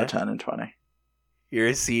 I can remember turning 20. You're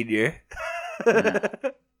a senior. Yeah.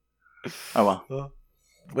 Oh well.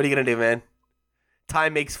 What are you gonna do, man?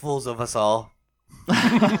 Time makes fools of us all.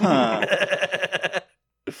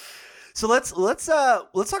 So let's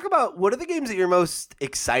talk about what are the games that you're most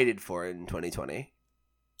excited for in 2020.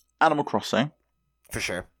 Animal Crossing, for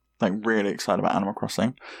sure. Like really excited about Animal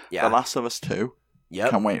Crossing. Yeah. The Last of Us 2.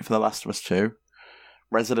 Yep. Can't wait for The Last of Us 2.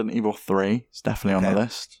 Resident Evil 3 is definitely on the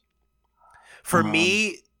list. For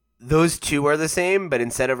me, those two are the same, but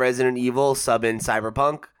instead of Resident Evil, sub in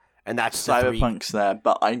Cyberpunk, and that's Cyberpunk's there.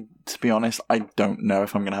 But to be honest, I don't know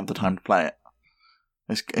if I'm going to have the time to play it.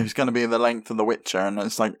 It's going to be the length of The Witcher, and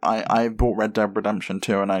it's like I bought Red Dead Redemption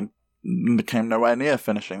 2, and I came nowhere near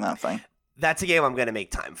finishing that thing. That's a game I'm going to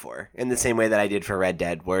make time for, in the same way that I did for Red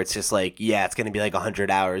Dead, where it's just like, yeah, it's going to be like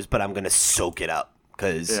 100 hours, but I'm going to soak it up,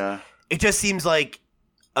 because it just seems like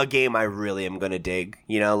a game I really am going to dig.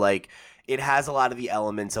 You know, like, it has a lot of the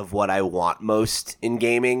elements of what I want most in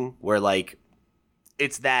gaming, where, like,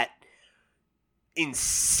 it's that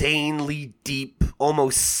insanely deep,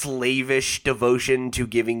 almost slavish devotion to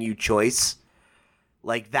giving you choice.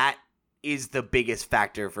 Like, that is the biggest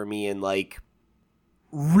factor for me in, like,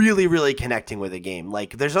 really, really connecting with a game.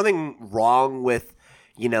 Like, there's nothing wrong with,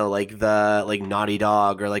 you know, like, the, like, Naughty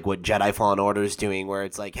Dog or, like, what Jedi Fallen Order is doing, where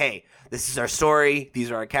it's like, hey, this is our story,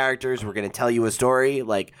 these are our characters, we're going to tell you a story.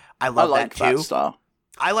 Like, I love that, too. That style.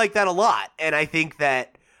 I like that a lot, and I think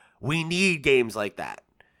that we need games like that.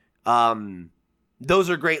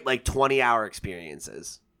 Those are great, like, 20-hour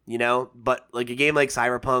experiences, you know? But, like, a game like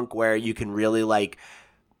Cyberpunk where you can really, like,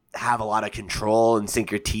 have a lot of control and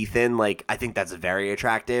sink your teeth in, like, I think that's very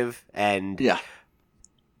attractive. And,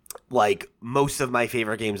 like, most of my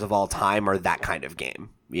favorite games of all time are that kind of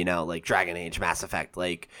game, you know? Like, Dragon Age, Mass Effect,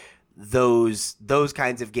 like, those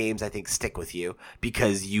kinds of games I think stick with you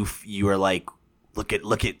because you are like, look at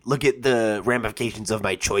the ramifications of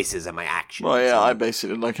my choices and my actions. Well, yeah, I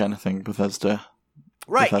basically like anything Bethesda.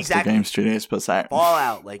 Right, Bethesda exactly. Game Studios puts out.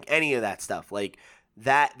 Fallout, like any of that stuff. Like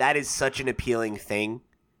that is such an appealing thing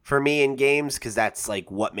for me in games because that's like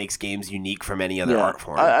what makes games unique from any other art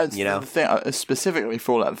form. You know, the thing, specifically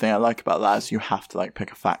Fallout, the thing I like about that is you have to like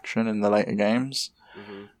pick a faction in the later games.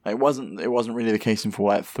 Mm-hmm. It wasn't really the case in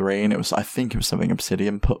Fallout 3, and I think it was something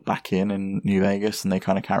Obsidian put back in New Vegas, and they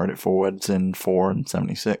kind of carried it forwards in 4 and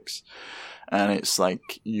 76. And it's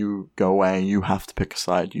like you go away, you have to pick a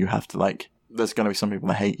side, you have to like. There's going to be some people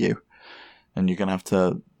that hate you, and you're going to have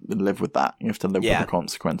to live with that. You have to live with the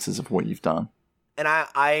consequences of what you've done. And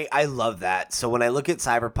I love that. So when I look at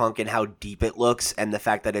Cyberpunk and how deep it looks, and the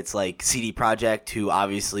fact that it's like CD Projekt, who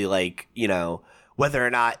obviously like, you know, whether or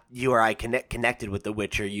not you or I connected with The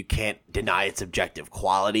Witcher, you can't deny its objective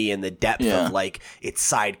quality and the depth of like its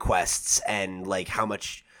side quests and like how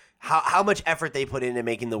much effort they put into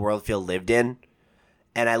making the world feel lived in.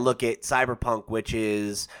 And I look at Cyberpunk, which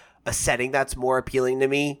is a setting that's more appealing to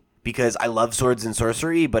me because I love swords and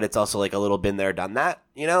sorcery, but it's also like a little been there, done that,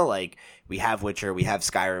 you know, like we have Witcher, we have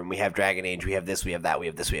Skyrim, we have Dragon Age, we have this, we have that, we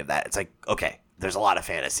have this, we have that. It's like, okay, there's a lot of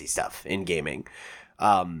fantasy stuff in gaming.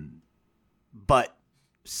 But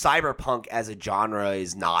Cyberpunk as a genre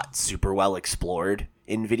is not super well explored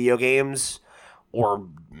in video games or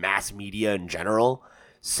mass media in general.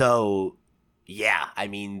 So yeah, I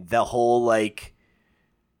mean, the whole like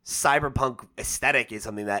cyberpunk aesthetic is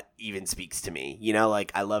something that even speaks to me. You know,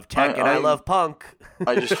 like I love tech and I love punk.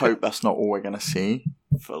 I just hope that's not all we're going to see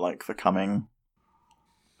for like the coming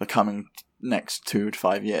next 2 to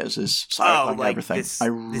 5 years is cyberpunk like everything. This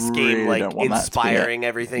really game like don't want inspiring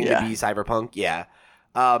everything to be cyberpunk. Yeah.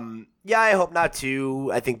 I hope not too.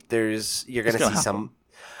 I think you're going to see some,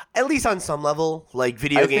 at least on some level, like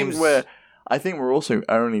video games. I think we're also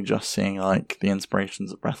only just seeing like the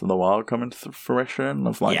inspirations of Breath of the Wild coming to fruition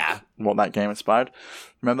of like what that game inspired.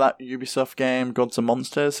 Remember that Ubisoft game, Gods and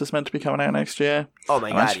Monsters, is meant to be coming out next year? Oh my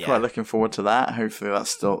God, I'm actually quite looking forward to that. Hopefully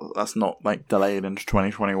that's not like delayed into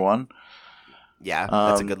 2021. Yeah,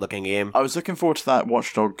 that's a good looking game. I was looking forward to that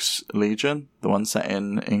Watch Dogs Legion, the one set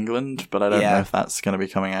in England, but I don't know if that's going to be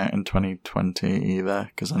coming out in 2020 either,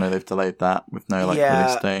 because I know they've delayed that with no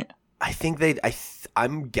release date. I think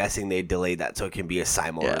I'm guessing they delayed that so it can be a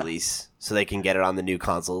simul release, so they can get it on the new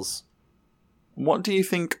consoles. What do you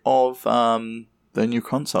think of the new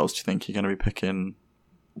consoles? Do you think you're going to be picking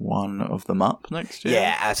one of them up next year?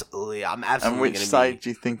 Yeah, absolutely. I'm absolutely. And which side do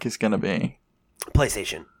you think is going to be?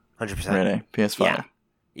 PlayStation, 100%. Really? PS5?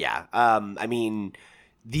 Yeah. I mean,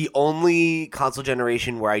 the only console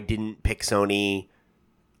generation where I didn't pick Sony,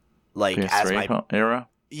 like PS3 as my era.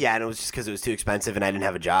 Yeah, and it was just because it was too expensive and I didn't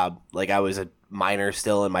have a job. Like, I was a minor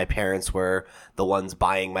still, and my parents were the ones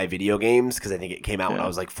buying my video games because I think it came out when I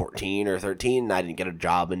was like 14 or 13, and I didn't get a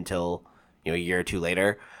job until, a year or two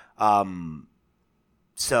later.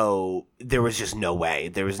 So there was just no way.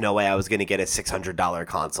 There was no way I was going to get a $600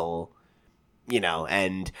 console,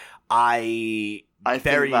 and I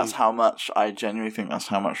think that's how much, I genuinely think that's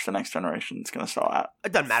how much the next generation is going to start at.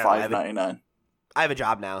 It doesn't matter. $599. I have a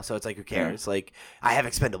job now, so it's like, who cares? Yeah. Like, I have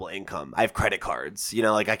expendable income. I have credit cards.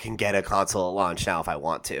 Like, I can get a console at launch now if I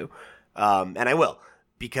want to. And I will.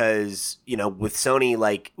 Because, with Sony,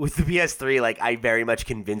 like, with the PS3, like, I very much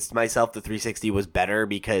convinced myself the 360 was better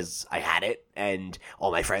because I had it, and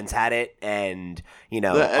all my friends had it, and, The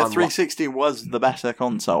 360 was the better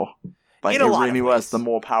console. Like, it really was the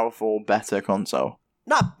more powerful, better console.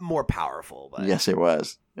 Not more powerful, but... Yes, it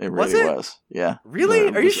was. It really was. Yeah. Really?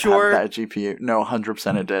 Are you sure? Had better GPU. No,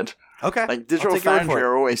 100% it did. Okay. Like, Digital Foundry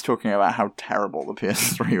are always talking about how terrible the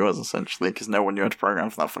PS3 was, essentially, because no one knew how to program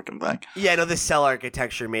for that fucking thing. Yeah, no, the cell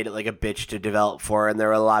architecture made it like a bitch to develop for, and there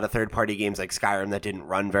were a lot of third-party games like Skyrim that didn't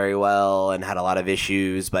run very well and had a lot of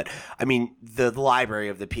issues, but, I mean, the library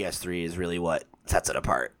of the PS3 is really what sets it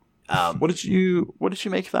apart. What did you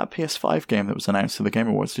make of that PS5 game that was announced at the Game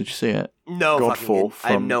Awards? Did you see it? No, Godfall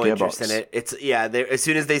I have no Gearbox. interest in it. It's as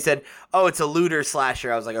soon as they said, "Oh, it's a looter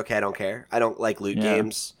slasher," I was like, "Okay, I don't care. I don't like loot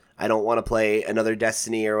games. I don't want to play another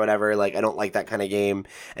Destiny or whatever. Like, I don't like that kind of game.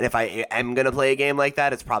 And if I am gonna play a game like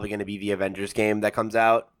that, it's probably gonna be the Avengers game that comes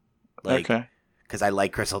out. Like, because I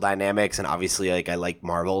like Crystal Dynamics, and obviously, like, I like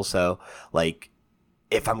Marvel. So, like,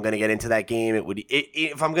 if I'm going to get into that game,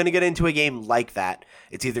 if I'm going to get into a game like that,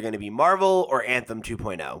 it's either going to be Marvel or Anthem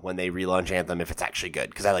 2.0 when they relaunch Anthem, if it's actually good,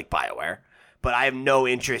 because I like BioWare. But I have no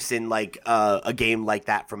interest in, like, a game like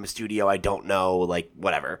that from a studio I don't know, like,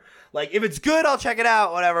 whatever. Like, if it's good, I'll check it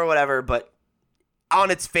out, whatever, but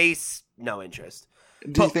on its face, no interest.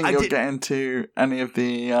 Do you think you'll get into any of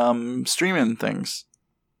the streaming things?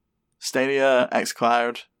 Stadia,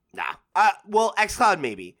 xCloud? Nah. Well, xCloud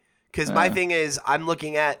maybe. Because my thing is, I'm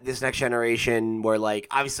looking at this next generation where, like,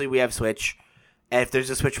 obviously we have Switch. And if there's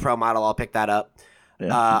a Switch Pro model, I'll pick that up.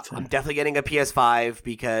 Yeah, I'm definitely getting a PS5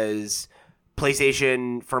 because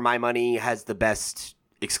PlayStation, for my money, has the best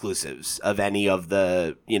exclusives of any of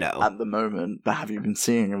the, At the moment, but have you been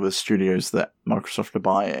seeing the studios that Microsoft are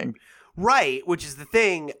buying? Right, which is the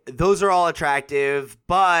thing. Those are all attractive,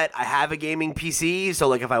 but I have a gaming PC, so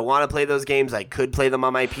like if I want to play those games, I could play them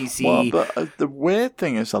on my PC. Well, but the weird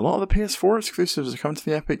thing is, a lot of the PS4 exclusives are coming to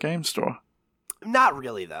the Epic Game Store. Not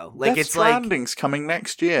really, though. Like, Death Stranding's coming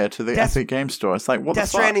next year to the Epic Game Store. It's like, what the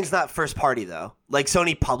fuck? Death Stranding's not first party, though. Like,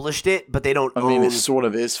 Sony published it, but they don't own... I mean, it sort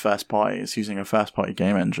of is first party. It's using a first party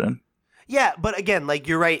game engine. Yeah, but again, like,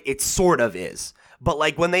 you're right, it sort of is. But,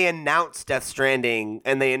 like, when they announced Death Stranding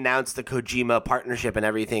and they announced the Kojima partnership and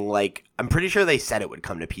everything, like, I'm pretty sure they said it would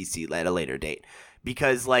come to PC at a later date.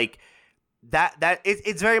 Because, like,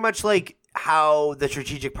 it's very much like how the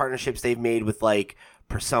strategic partnerships they've made with, like,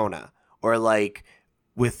 Persona or, like,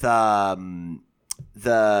 with what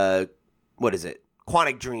is it?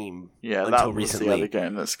 Quantic Dream. Yeah, until that was recently. the other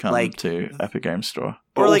game that's come to Epic Game Store.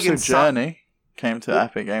 But or also Journey came to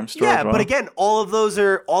Epic Game Store. Yeah, as well. But again, all of those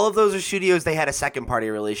are studios they had a second party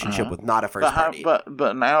relationship with, not a first party.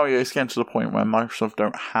 But now you're getting to the point where Microsoft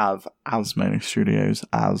don't have as many studios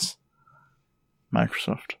as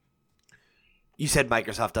Microsoft. You said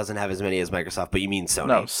Microsoft doesn't have as many as Microsoft, but you mean Sony.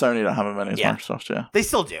 No, Sony don't have as many as Microsoft, yeah. They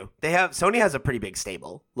still do. Sony has a pretty big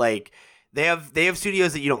stable. Like, they have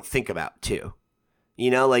studios that you don't think about, too. You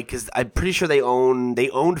know, like, because I'm pretty sure they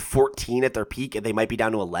owned 14 at their peak, and they might be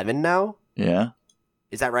down to 11 now. Yeah.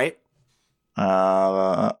 Is that right?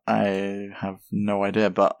 I have no idea,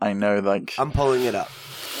 but I know, like... I'm pulling it up.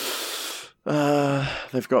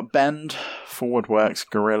 They've got Bend, ForwardWorks,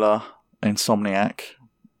 Gorilla, Insomniac,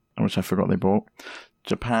 which I forgot they bought,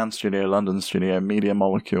 Japan Studio, London Studio, Media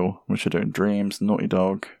Molecule, which are doing Dreams, Naughty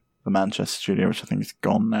Dog, the Manchester Studio, which I think is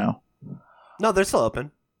gone now. No, they're still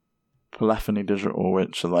open. Polyphony Digital,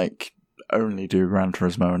 which are like only do Gran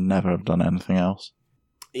Turismo and never have done anything else.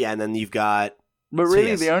 Yeah, and then you've got... But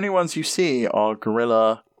really, the only ones you see are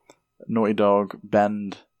Gorilla, Naughty Dog,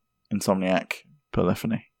 Bend, Insomniac,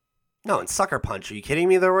 Polyphony. No, and Sucker Punch. Are you kidding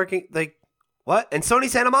me? They're working... Like, what? And Sony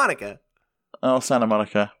Santa Monica. Oh, Santa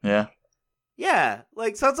Monica, yeah. Yeah,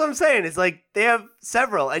 like, so that's what I'm saying. It's like, they have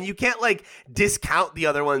several, and you can't, like, discount the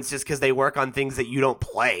other ones just because they work on things that you don't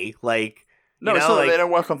play. Like, no, it's not that they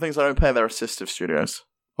don't work on things I don't play. They're assistive studios.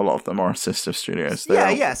 A lot of them are assistive studios. Some of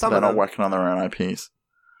them. They're not working on their own IPs.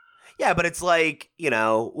 Yeah, but it's like, you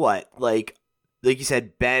know, what? Like you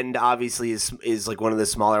said, Bend obviously is like one of the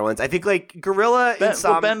smaller ones. I think like Gorilla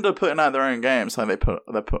and Bend are putting out their own games. Like they put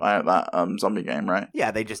out that zombie game, right?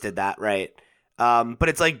 Yeah, they just did that, right? But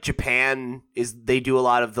it's like Japan they do a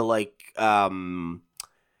lot of the like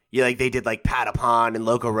like they did like Patapon and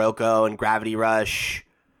Loco Roco and Gravity Rush.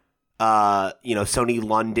 Sony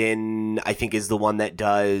London, I think, is the one that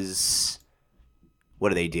does. What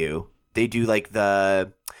do? They do like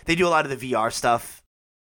they do a lot of the VR stuff.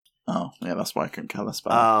 Oh, yeah, that's why I couldn't care less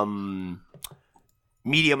about.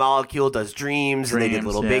 Media Molecule does Dreams, and they did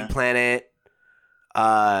Little Big Planet.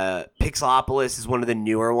 Pixelopolis is one of the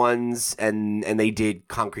newer ones, and they did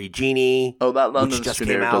Concrete Genie. Oh, that London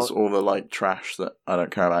studio does all the like trash that I don't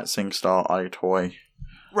care about. SingStar, iToy.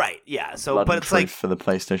 Right, yeah. So, Blood but and it's Truth like for the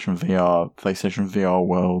PlayStation VR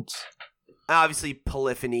Worlds. Obviously,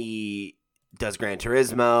 Polyphony does Gran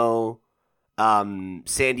Turismo.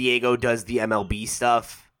 San Diego does the MLB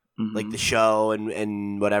stuff, like the show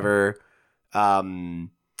and whatever.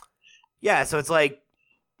 Yeah, so it's like,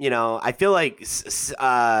 you know, I feel like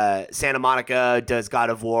Santa Monica does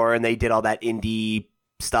God of War, and they did all that indie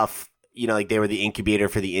stuff. You know, like they were the incubator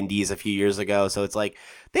for the indies a few years ago. So it's like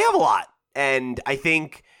they have a lot. And I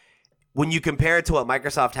think when you compare it to what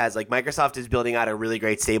Microsoft has, like Microsoft is building out a really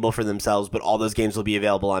great stable for themselves, but all those games will be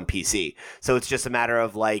available on PC. So it's just a matter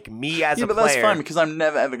of like me as a player. Yeah, but that's fine because I'm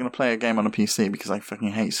never ever going to play a game on a PC because I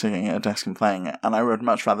fucking hate sitting at a desk and playing it. And I would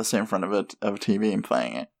much rather sit in front of a TV and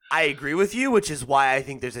playing it. I agree with you, which is why I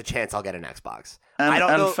think there's a chance I'll get an Xbox.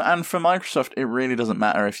 And for Microsoft, it really doesn't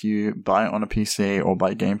matter if you buy it on a PC or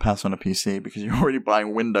buy Game Pass on a PC because you're already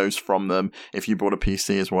buying Windows from them if you bought a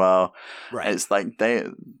PC as well. Right. It's like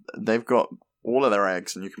they've got all of their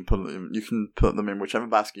eggs, and you can put them in whichever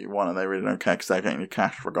basket you want, and they really don't care because they're getting your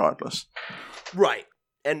cash regardless. Right.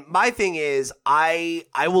 And my thing is, I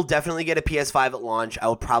will definitely get a PS5 at launch. I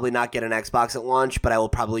will probably not get an Xbox at launch, but I will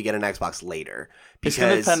probably get an Xbox later. It's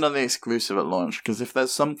going to depend on the exclusive at launch, because if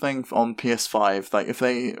there's something on PS5, like if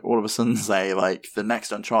they all of a sudden say, like, the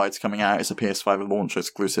next Uncharted's coming out is a PS5 launch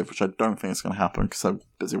exclusive, which I don't think is going to happen because I'm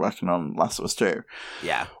busy working on Last of Us 2.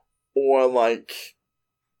 Yeah. Or, like,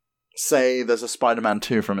 say there's a Spider-Man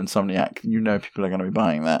 2 from Insomniac, you know people are going to be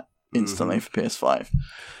buying that instantly for PS5.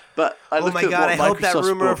 But I I hope that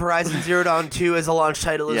rumor of Horizon Zero Dawn 2 as a launch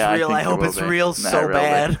title is real. I hope it's real so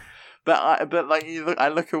bad. I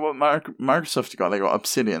look at what Microsoft got. They got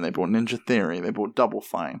Obsidian, they bought Ninja Theory, they bought Double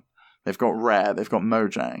Fine, they've got Rare, they've got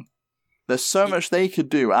Mojang. There's so much they could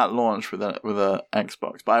do at launch with a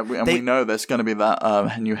Xbox, we know there's going to be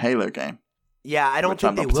that new Halo game. Yeah, I don't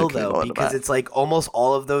think they will though, because it's like almost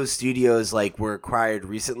all of those studios like were acquired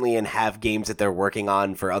recently and have games that they're working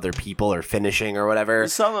on for other people or finishing or whatever.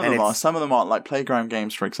 Some of them are like Playground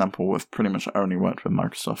Games, for example, have pretty much only worked with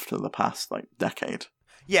Microsoft for the past like decade.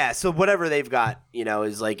 Yeah, so whatever they've got, you know,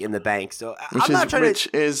 is like in the bank. So which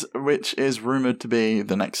is rumored to be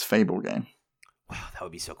the next Fable game. Wow, that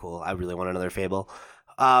would be so cool. I really want another Fable.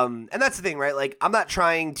 And that's the thing, right? Like, I'm not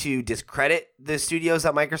trying to discredit the studios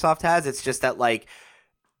that Microsoft has. It's just that, like,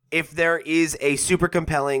 if there is a super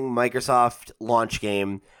compelling Microsoft launch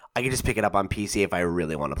game, I can just pick it up on PC if I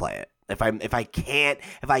really want to play it. If I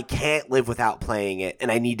can't live without playing it,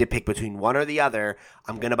 and I need to pick between one or the other,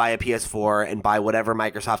 I'm gonna buy a PS4 and buy whatever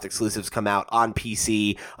Microsoft exclusives come out on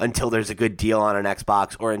PC until there's a good deal on an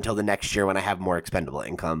Xbox, or until the next year when I have more expendable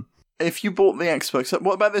income. If you bought the Xbox,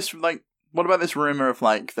 what about this? Like, What about this rumor of,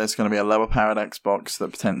 like, there's going to be a lower-powered Xbox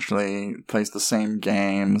that potentially plays the same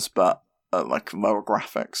games, but like lower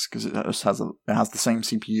graphics, because it just has the same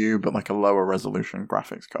CPU, but like a lower resolution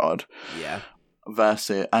graphics card. Yeah.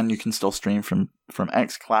 Versus, and you can still stream from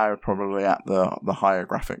xCloud, probably at the higher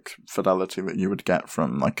graphic fidelity that you would get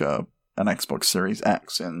from like an Xbox Series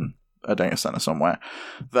X in a data center somewhere,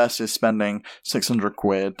 versus spending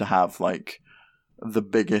 £600 to have like the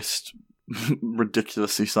biggest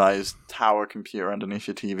ridiculously sized tower computer underneath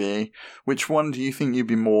your TV. Which one do you think you'd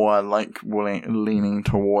be more like leaning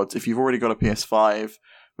towards? If you've already got a PS5,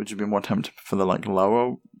 would you be more tempted for the like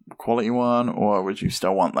lower quality one, or would you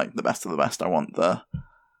still want like the best of the best? I want the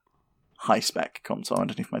high spec console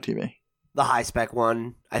underneath my TV. The high spec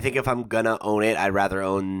one. I think if I'm gonna own it, I'd rather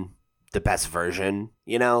own the best version.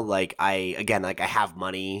 You know, like I have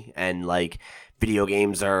money, and like video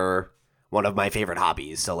games are one of my favorite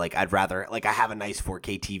hobbies. So like I'd rather, like, I have a nice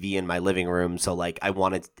 4K TV in my living room, so like I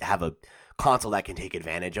want to have a console that can take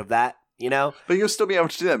advantage of that, you know? But you'll still be able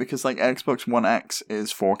to do that because like Xbox One X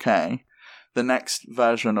is 4K. The next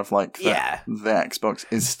version of like the Xbox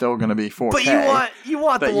is still going to be 4K. But you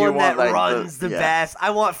want the one that like, runs the best.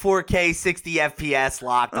 I want 4K 60 FPS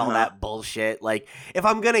locked, all that bullshit. Like if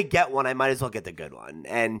I'm going to get one, I might as well get the good one.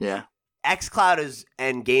 And xCloud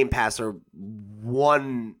and Game Pass are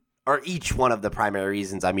each one of the primary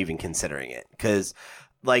reasons I'm even considering it. Because,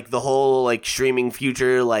 like, the whole, like, streaming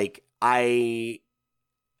future, like, I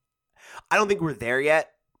don't think we're there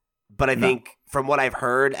yet. But I think, from what I've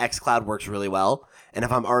heard, xCloud works really well. And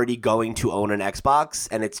if I'm already going to own an Xbox,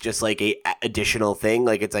 and it's just, like, a additional thing,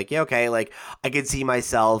 like, it's like, yeah, okay, like, I could see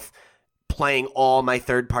myself playing all my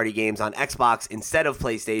third-party games on Xbox instead of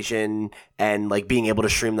PlayStation, and like being able to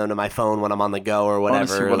stream them to my phone when I'm on the go or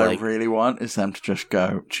whatever. Honestly, what I really want is them to just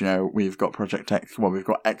go, you know, we've got we've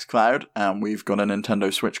got xCloud, and we've got a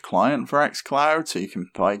Nintendo Switch client for xCloud, so you can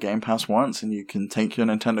buy Game Pass once, and you can take your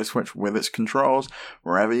Nintendo Switch with its controls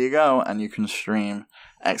wherever you go, and you can stream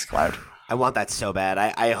xCloud. I want that so bad.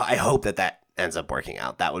 I hope that ends up working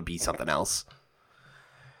out. That would be something else.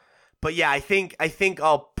 But yeah, I think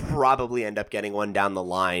I'll probably end up getting one down the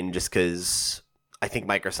line just because I think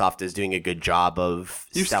Microsoft is doing a good job of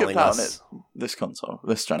selling us. You skipped out on this console,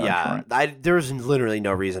 this generation, right? There was literally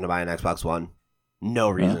no reason to buy an Xbox One. No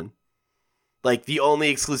reason. Yeah. Like, the only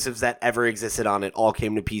exclusives that ever existed on it all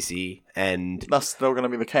came to PC, and that's still going to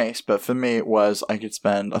be the case, but for me it was, I think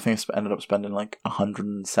I ended up spending like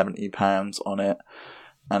 £170 on it,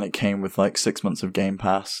 and it came with like 6 months of Game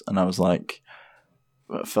Pass, and I was like,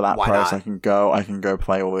 for that price, I can go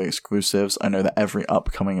play all the exclusives. I know that every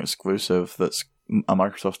upcoming exclusive that's a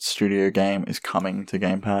Microsoft Studio game is coming to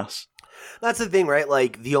Game Pass. That's the thing, right?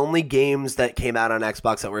 Like, the only games that came out on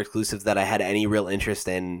Xbox that were exclusives that I had any real interest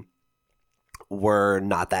in were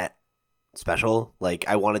not that special. Like,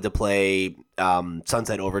 I wanted to play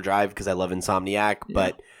Sunset Overdrive because I love Insomniac,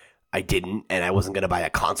 but I didn't, and I wasn't going to buy a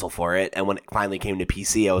console for it. And when it finally came to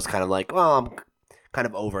PC, I was kind of like, well, I'm kind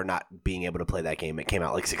of over not being able to play that game. It came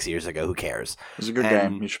out like 6 years ago. Who cares? It's a good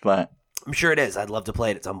game. You should play it. I'm sure it is. I'd love to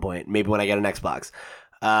play it at some point. Maybe when I get an Xbox.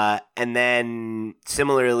 And then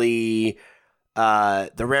similarly,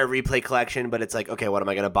 the Rare Replay Collection, but it's like, okay, what am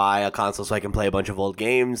I going to buy? A console so I can play a bunch of old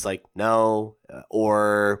games? Like, no.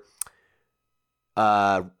 Oh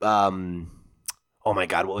my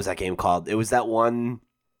God, what was that game called? It was that one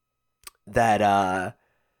that,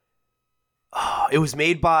 it was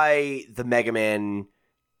made by the Mega Man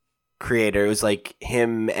creator. It was like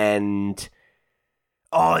him and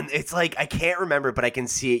it's like, I can't remember, but I can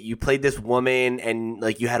see it. You played this woman, and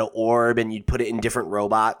like you had an orb, and you'd put it in different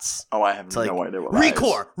robots. Oh, I have no idea what that is.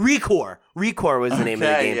 Recore was the name of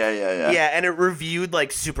the game. Yeah. Yeah, and it reviewed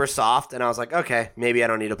like super soft, and I was like, okay, maybe I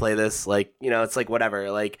don't need to play this. Like, you know, it's like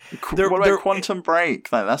whatever. Like, what about Quantum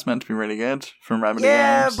Break? Like, that's meant to be really good from Remedy Games.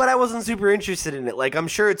 Yeah, but I wasn't super interested in it. Like, I'm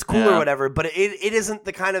sure it's cool or whatever, but it isn't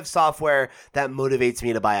the kind of software that motivates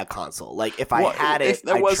me to buy a console. Like, if I had it, if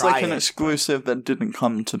there was like an exclusive that didn't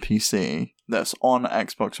come to PC that's on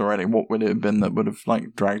Xbox already, what would it have been that would have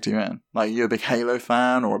like dragged you in? Like, you're a big Halo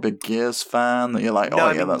fan or a big Gears fan that you're like,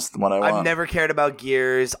 that's the one I want. I've never cared about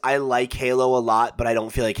Gears. I like Halo a lot, but I don't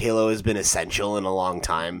feel like Halo has been essential in a long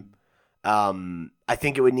time. I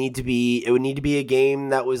think it would need to be a game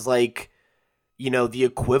that was like, you know, the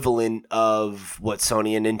equivalent of what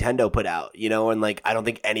Sony and Nintendo put out, you know, and like, I don't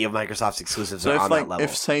think any of Microsoft's exclusives are on that level.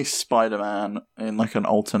 If, say, Spider-Man in like an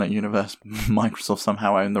alternate universe, Microsoft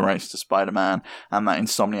somehow owned the rights to Spider-Man, and that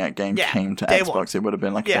Insomniac game came to Xbox, it would have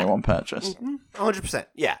been like a day one purchase. 100%,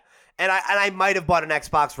 yeah. And I might have bought an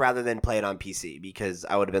Xbox rather than play it on PC, because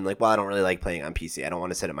I would have been like, well, I don't really like playing on PC. I don't want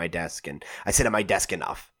to sit at my desk, and I sit at my desk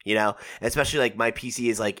enough, you know? And especially like my PC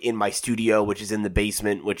is like in my studio, which is in the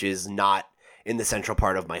basement, which is not in the central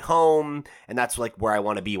part of my home, and that's like where I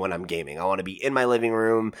want to be when I'm gaming. I want to be in my living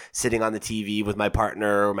room, sitting on the TV with my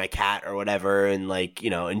partner or my cat or whatever, and like,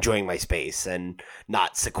 you know, enjoying my space and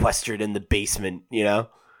not sequestered in the basement, you know?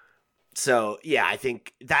 So yeah, I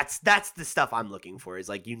think that's the stuff I'm looking for, is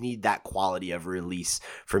like you need that quality of release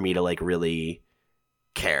for me to like really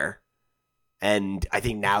care. And I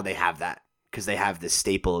think now they have that, because they have this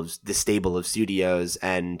stable of studios,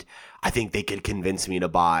 and I think they could convince me to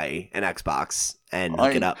buy an Xbox and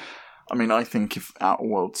hook it up. I mean, I think if Outer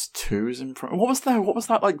Worlds 2 is in front... What was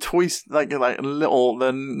that, like, toys, like little,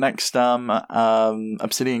 the next,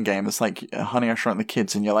 Obsidian game that's like Honey, I Shrunk the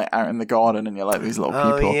Kids, and you're, like, out in the garden, and you're, like, these little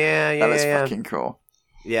people. Yeah. That is fucking cool.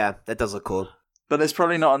 Yeah, that does look cool. But there's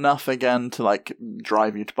probably not enough, again, to, like,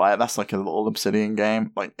 drive you to buy it. That's, like, a little Obsidian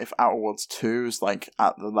game. Like, if Outer Worlds 2 is, like,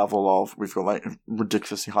 at the level of... We've got, like,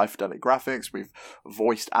 ridiculously high-fidelity graphics. We've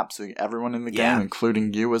voiced absolutely everyone in the game,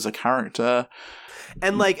 including you as a character.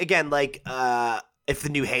 And, like, again, like, if the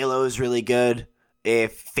new Halo is really good,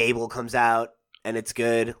 if Fable comes out and it's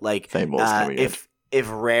good, like... Fable's gonna be good. If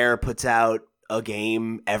Rare puts out a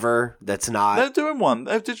game ever that's not... They're doing one.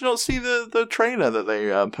 Did you not see the trailer that they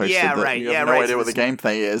posted? Yeah, right. You have no idea what the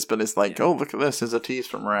gameplay is, but it's like, oh, look at this. There's a tease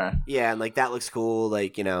from Rare. Yeah, and like that looks cool.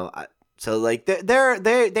 Like, you know, so like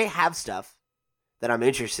they have stuff that I'm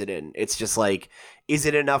interested in. It's just like, is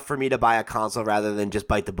it enough for me to buy a console rather than just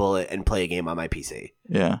bite the bullet and play a game on my PC?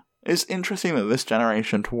 Yeah. It's interesting that this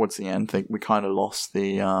generation, towards the end, we kind of lost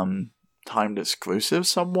the... timed exclusive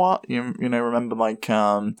somewhat. You know, remember like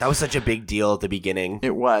that was such a big deal at the beginning.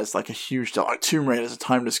 It was like a huge deal. Like Tomb Raider is a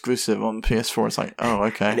timed exclusive on PS4. It's like, oh,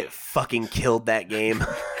 okay. And it fucking killed that game.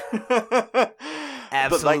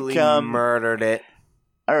 Absolutely murdered it.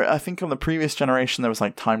 I think on the previous generation there was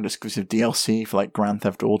like timed exclusive DLC for like Grand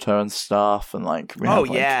Theft Auto and stuff, and like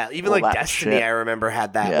even like Destiny shit. I remember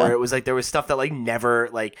had that where it was like there was stuff that like never,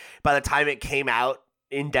 like by the time it came out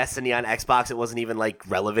in Destiny on Xbox, it wasn't even like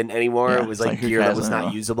relevant anymore. It was like gear that was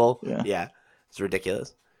not usable. Yeah, it's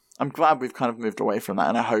ridiculous. I'm glad we've kind of moved away from that,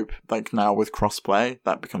 and I hope like now with crossplay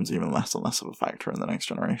that becomes even less and less of a factor in the next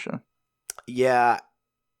generation. Yeah,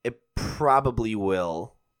 it probably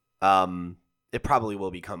will. It probably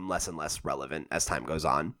will become less and less relevant as time goes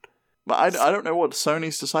on. But I don't know what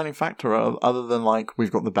Sony's deciding factor other than like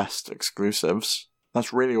we've got the best exclusives.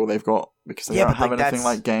 That's really all they've got, because they don't have anything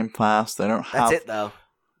like Game Pass. They don't have... That's it, though.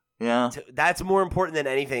 Yeah. That's more important than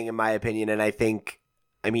anything, in my opinion. And I think,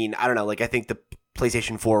 I don't know, like I think the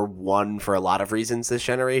PlayStation 4 won for a lot of reasons this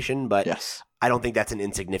generation, but yes. I don't think that's an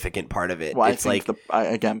insignificant part of it. Well, it's I think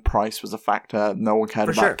again, price was a factor. No one cared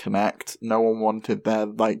about Kinect. No one wanted their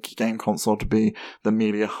like game console to be the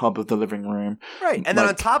media hub of the living room. Right. And then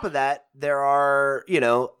on top of that, there are, you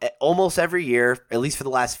know, almost every year, at least for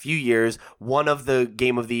the last few years, one of the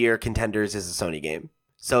Game of the Year contenders is a Sony game.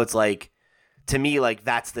 So it's like, to me, like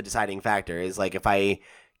that's the deciding factor, is like if I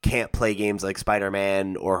can't play games like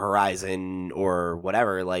Spider-Man or Horizon or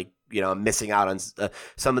whatever, like, you know, I'm missing out on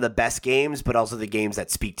some of the best games, but also the games that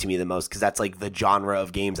speak to me the most, because that's like the genre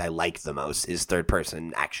of games I like the most, is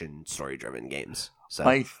third-person action story-driven games. So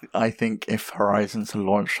I think if Horizon's a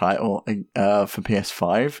launch title for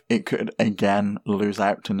PS5, it could again lose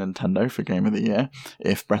out to Nintendo for Game of the Year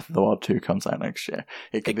if Breath of the Wild 2 comes out next year.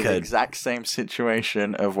 It could be the exact same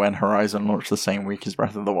situation of when Horizon launched the same week as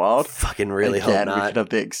Breath of the Wild. Fucking really hope not. We could have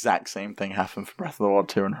the exact same thing happen for Breath of the Wild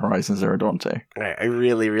 2 and Horizon Zero Dawn 2. I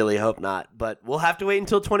really, really hope not, but we'll have to wait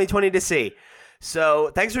until 2020 to see. So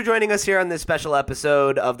thanks for joining us here on this special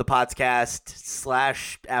episode of the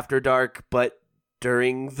PotsCast / After Dark, but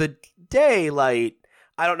during the daylight.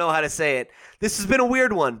 I don't know how to say it. This has been a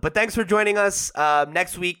weird one, but thanks for joining us.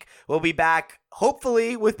 Next week, we'll be back,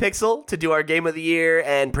 hopefully, with Pixel to do our Game of the Year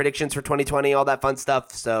and predictions for 2020, all that fun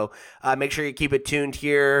stuff. So make sure you keep it tuned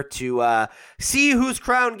here to see who's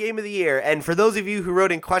crowned Game of the Year. And for those of you who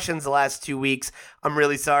wrote in questions the last 2 weeks, I'm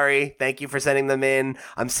really sorry. Thank you for sending them in.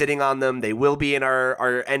 I'm sitting on them. They will be in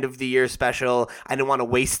our end of the year special. I didn't want to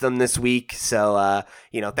waste them this week. So,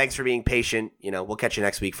 thanks for being patient. We'll catch you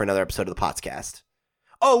next week for another episode of the PotsCast.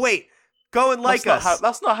 Oh, wait. Go and like us.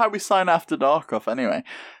 That's not how we sign After Dark off anyway.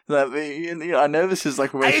 I know this is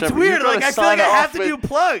like... It's weird. Like, I feel like I have to do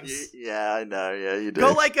plugs. Yeah, I know. Yeah, you do.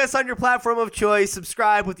 Go like us on your platform of choice.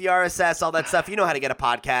 Subscribe with the RSS, all that stuff. You know how to get a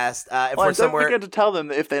podcast. Don't forget to tell them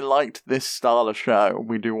that if they liked this style of show,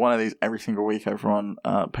 we do one of these every single week over on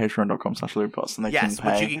patreon.com/lootpots, and they can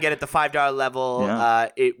pay. Which you can get at the $5 level. Yeah.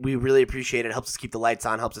 We really appreciate it. It helps us keep the lights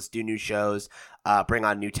on, helps us do new shows, bring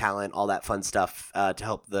on new talent, all that fun stuff to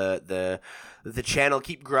help the the channel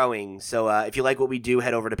keep growing. So if you like what we do,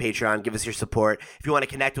 head over to Patreon, give us your support. If you want to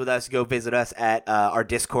connect with us, go visit us at our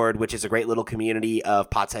Discord, which is a great little community of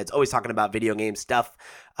potsheads, always talking about video game stuff,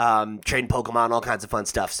 trading Pokemon, all kinds of fun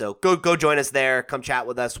stuff. So go join us there. Come chat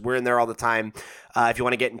with us. We're in there all the time. If you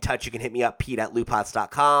want to get in touch, you can hit me up,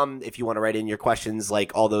 pete@lootpots.com. If you want to write in your questions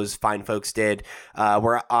like all those fine folks did,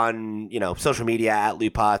 we're on social media at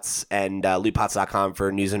lootpots and lootpots.com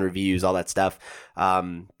for news and reviews, all that stuff.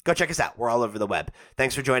 Go check us out. We're all over the web.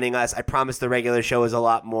 Thanks for joining us. I promise the regular show is a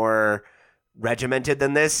lot more regimented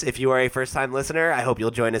than this. If you are a first-time listener, I hope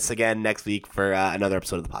you'll join us again next week for another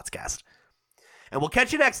episode of the PotsCast. And we'll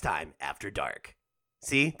catch you next time after dark.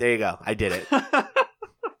 See? There you go. I did it.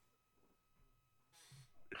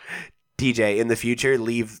 DJ, in the future,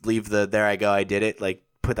 leave the "there I go, I did it." Like,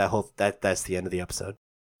 put that whole that's the end of the episode.